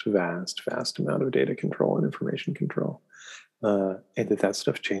vast, vast, vast amount of data control and information control. And that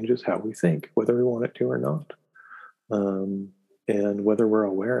stuff changes how we think, whether we want it to or not, and whether we're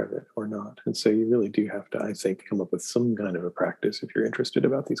aware of it or not. And so you really do have to, I think, come up with some kind of a practice if you're interested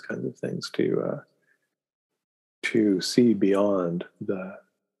about these kinds of things to see beyond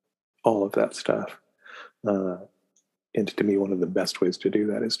all of that stuff. And to me, one of the best ways to do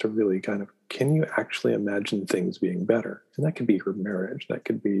that is to really kind of, can you actually imagine things being better? And that could be your marriage, that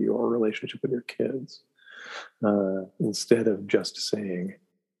could be your relationship with your kids. Instead of just saying,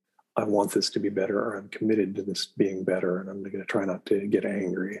 I want this to be better, or I'm committed to this being better, and I'm going to try not to get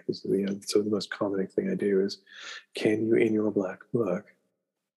angry. So the most common thing I do is, can you, in your black book,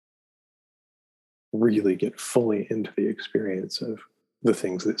 really get fully into the experience of the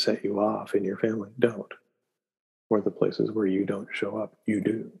things that set you off in your family don't, or the places where you don't show up, you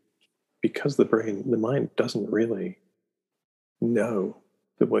do, because the mind doesn't really know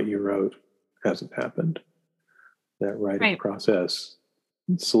that what you wrote hasn't happened. That writing process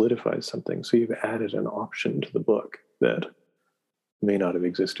solidifies something. So you've added an option to the book that may not have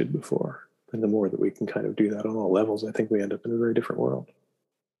existed before. And the more that we can kind of do that on all levels, I think we end up in a very different world.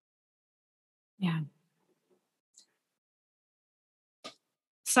 Yeah.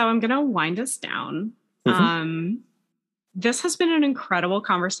 So I'm going to wind us down. Mm-hmm. This has been an incredible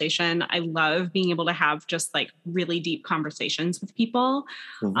conversation. I love being able to have just like really deep conversations with people.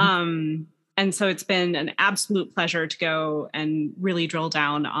 Mm-hmm. And so it's been an absolute pleasure to go and really drill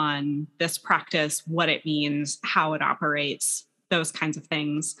down on this practice, what it means, how it operates, those kinds of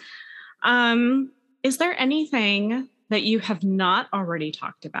things. Is there anything that you have not already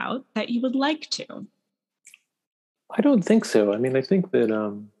talked about that you would like to? I don't think so. I mean, I think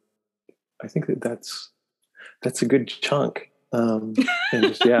that that's a good chunk. And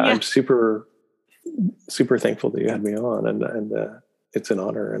just, yeah, I'm super, super thankful that you had me on, and it's an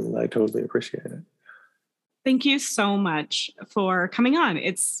honor, and I totally appreciate it. Thank you so much for coming on.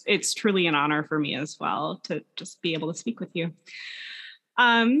 It's truly an honor for me as well to just be able to speak with you.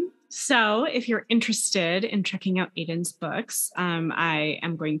 So if you're interested in checking out Aidan's books, I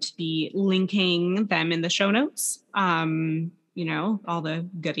am going to be linking them in the show notes. All the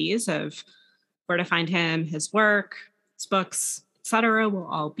goodies of where to find him, his work, his books, etc. will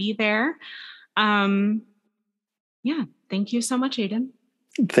all be there. Yeah. Thank you so much, Aidan.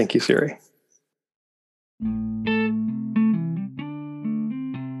 Thank you, Siri.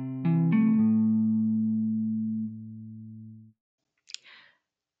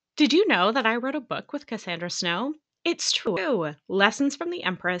 Did you know that I wrote a book with Cassandra Snow? It's true. Lessons from the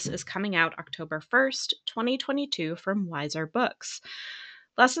Empress is coming out October 1st, 2022 from Wiser Books.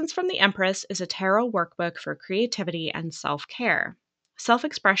 Lessons from the Empress is a tarot workbook for creativity and self-care.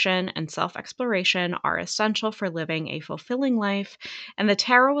 Self-expression and self-exploration are essential for living a fulfilling life, and the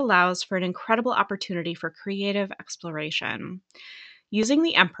tarot allows for an incredible opportunity for creative exploration. Using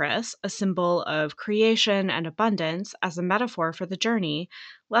the Empress, a symbol of creation and abundance, as a metaphor for the journey,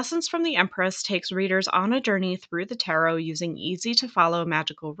 Lessons from the Empress takes readers on a journey through the tarot using easy-to-follow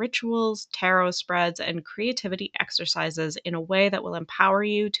magical rituals, tarot spreads, and creativity exercises in a way that will empower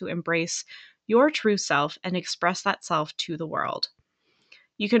you to embrace your true self and express that self to the world.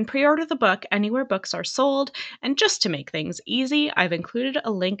 You can pre-order the book anywhere books are sold, and just to make things easy, I've included a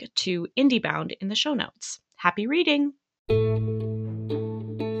link to IndieBound in the show notes. Happy reading!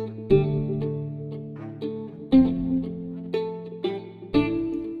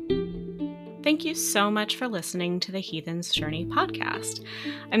 Thank you so much for listening to the Heathen's Journey podcast.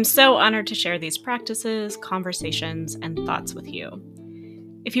 I'm so honored to share these practices, conversations, and thoughts with you.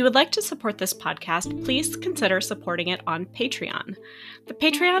 If you would like to support this podcast, please consider supporting it on Patreon. The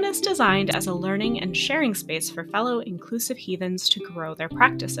Patreon is designed as a learning and sharing space for fellow inclusive heathens to grow their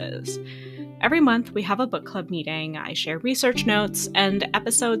practices. Every month, we have a book club meeting. I share research notes and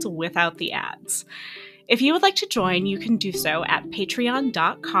episodes without the ads. If you would like to join, you can do so at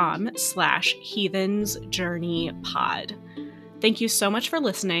patreon.com/heathensjourneypod. Thank you so much for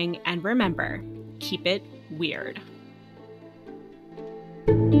listening, and remember, keep it weird.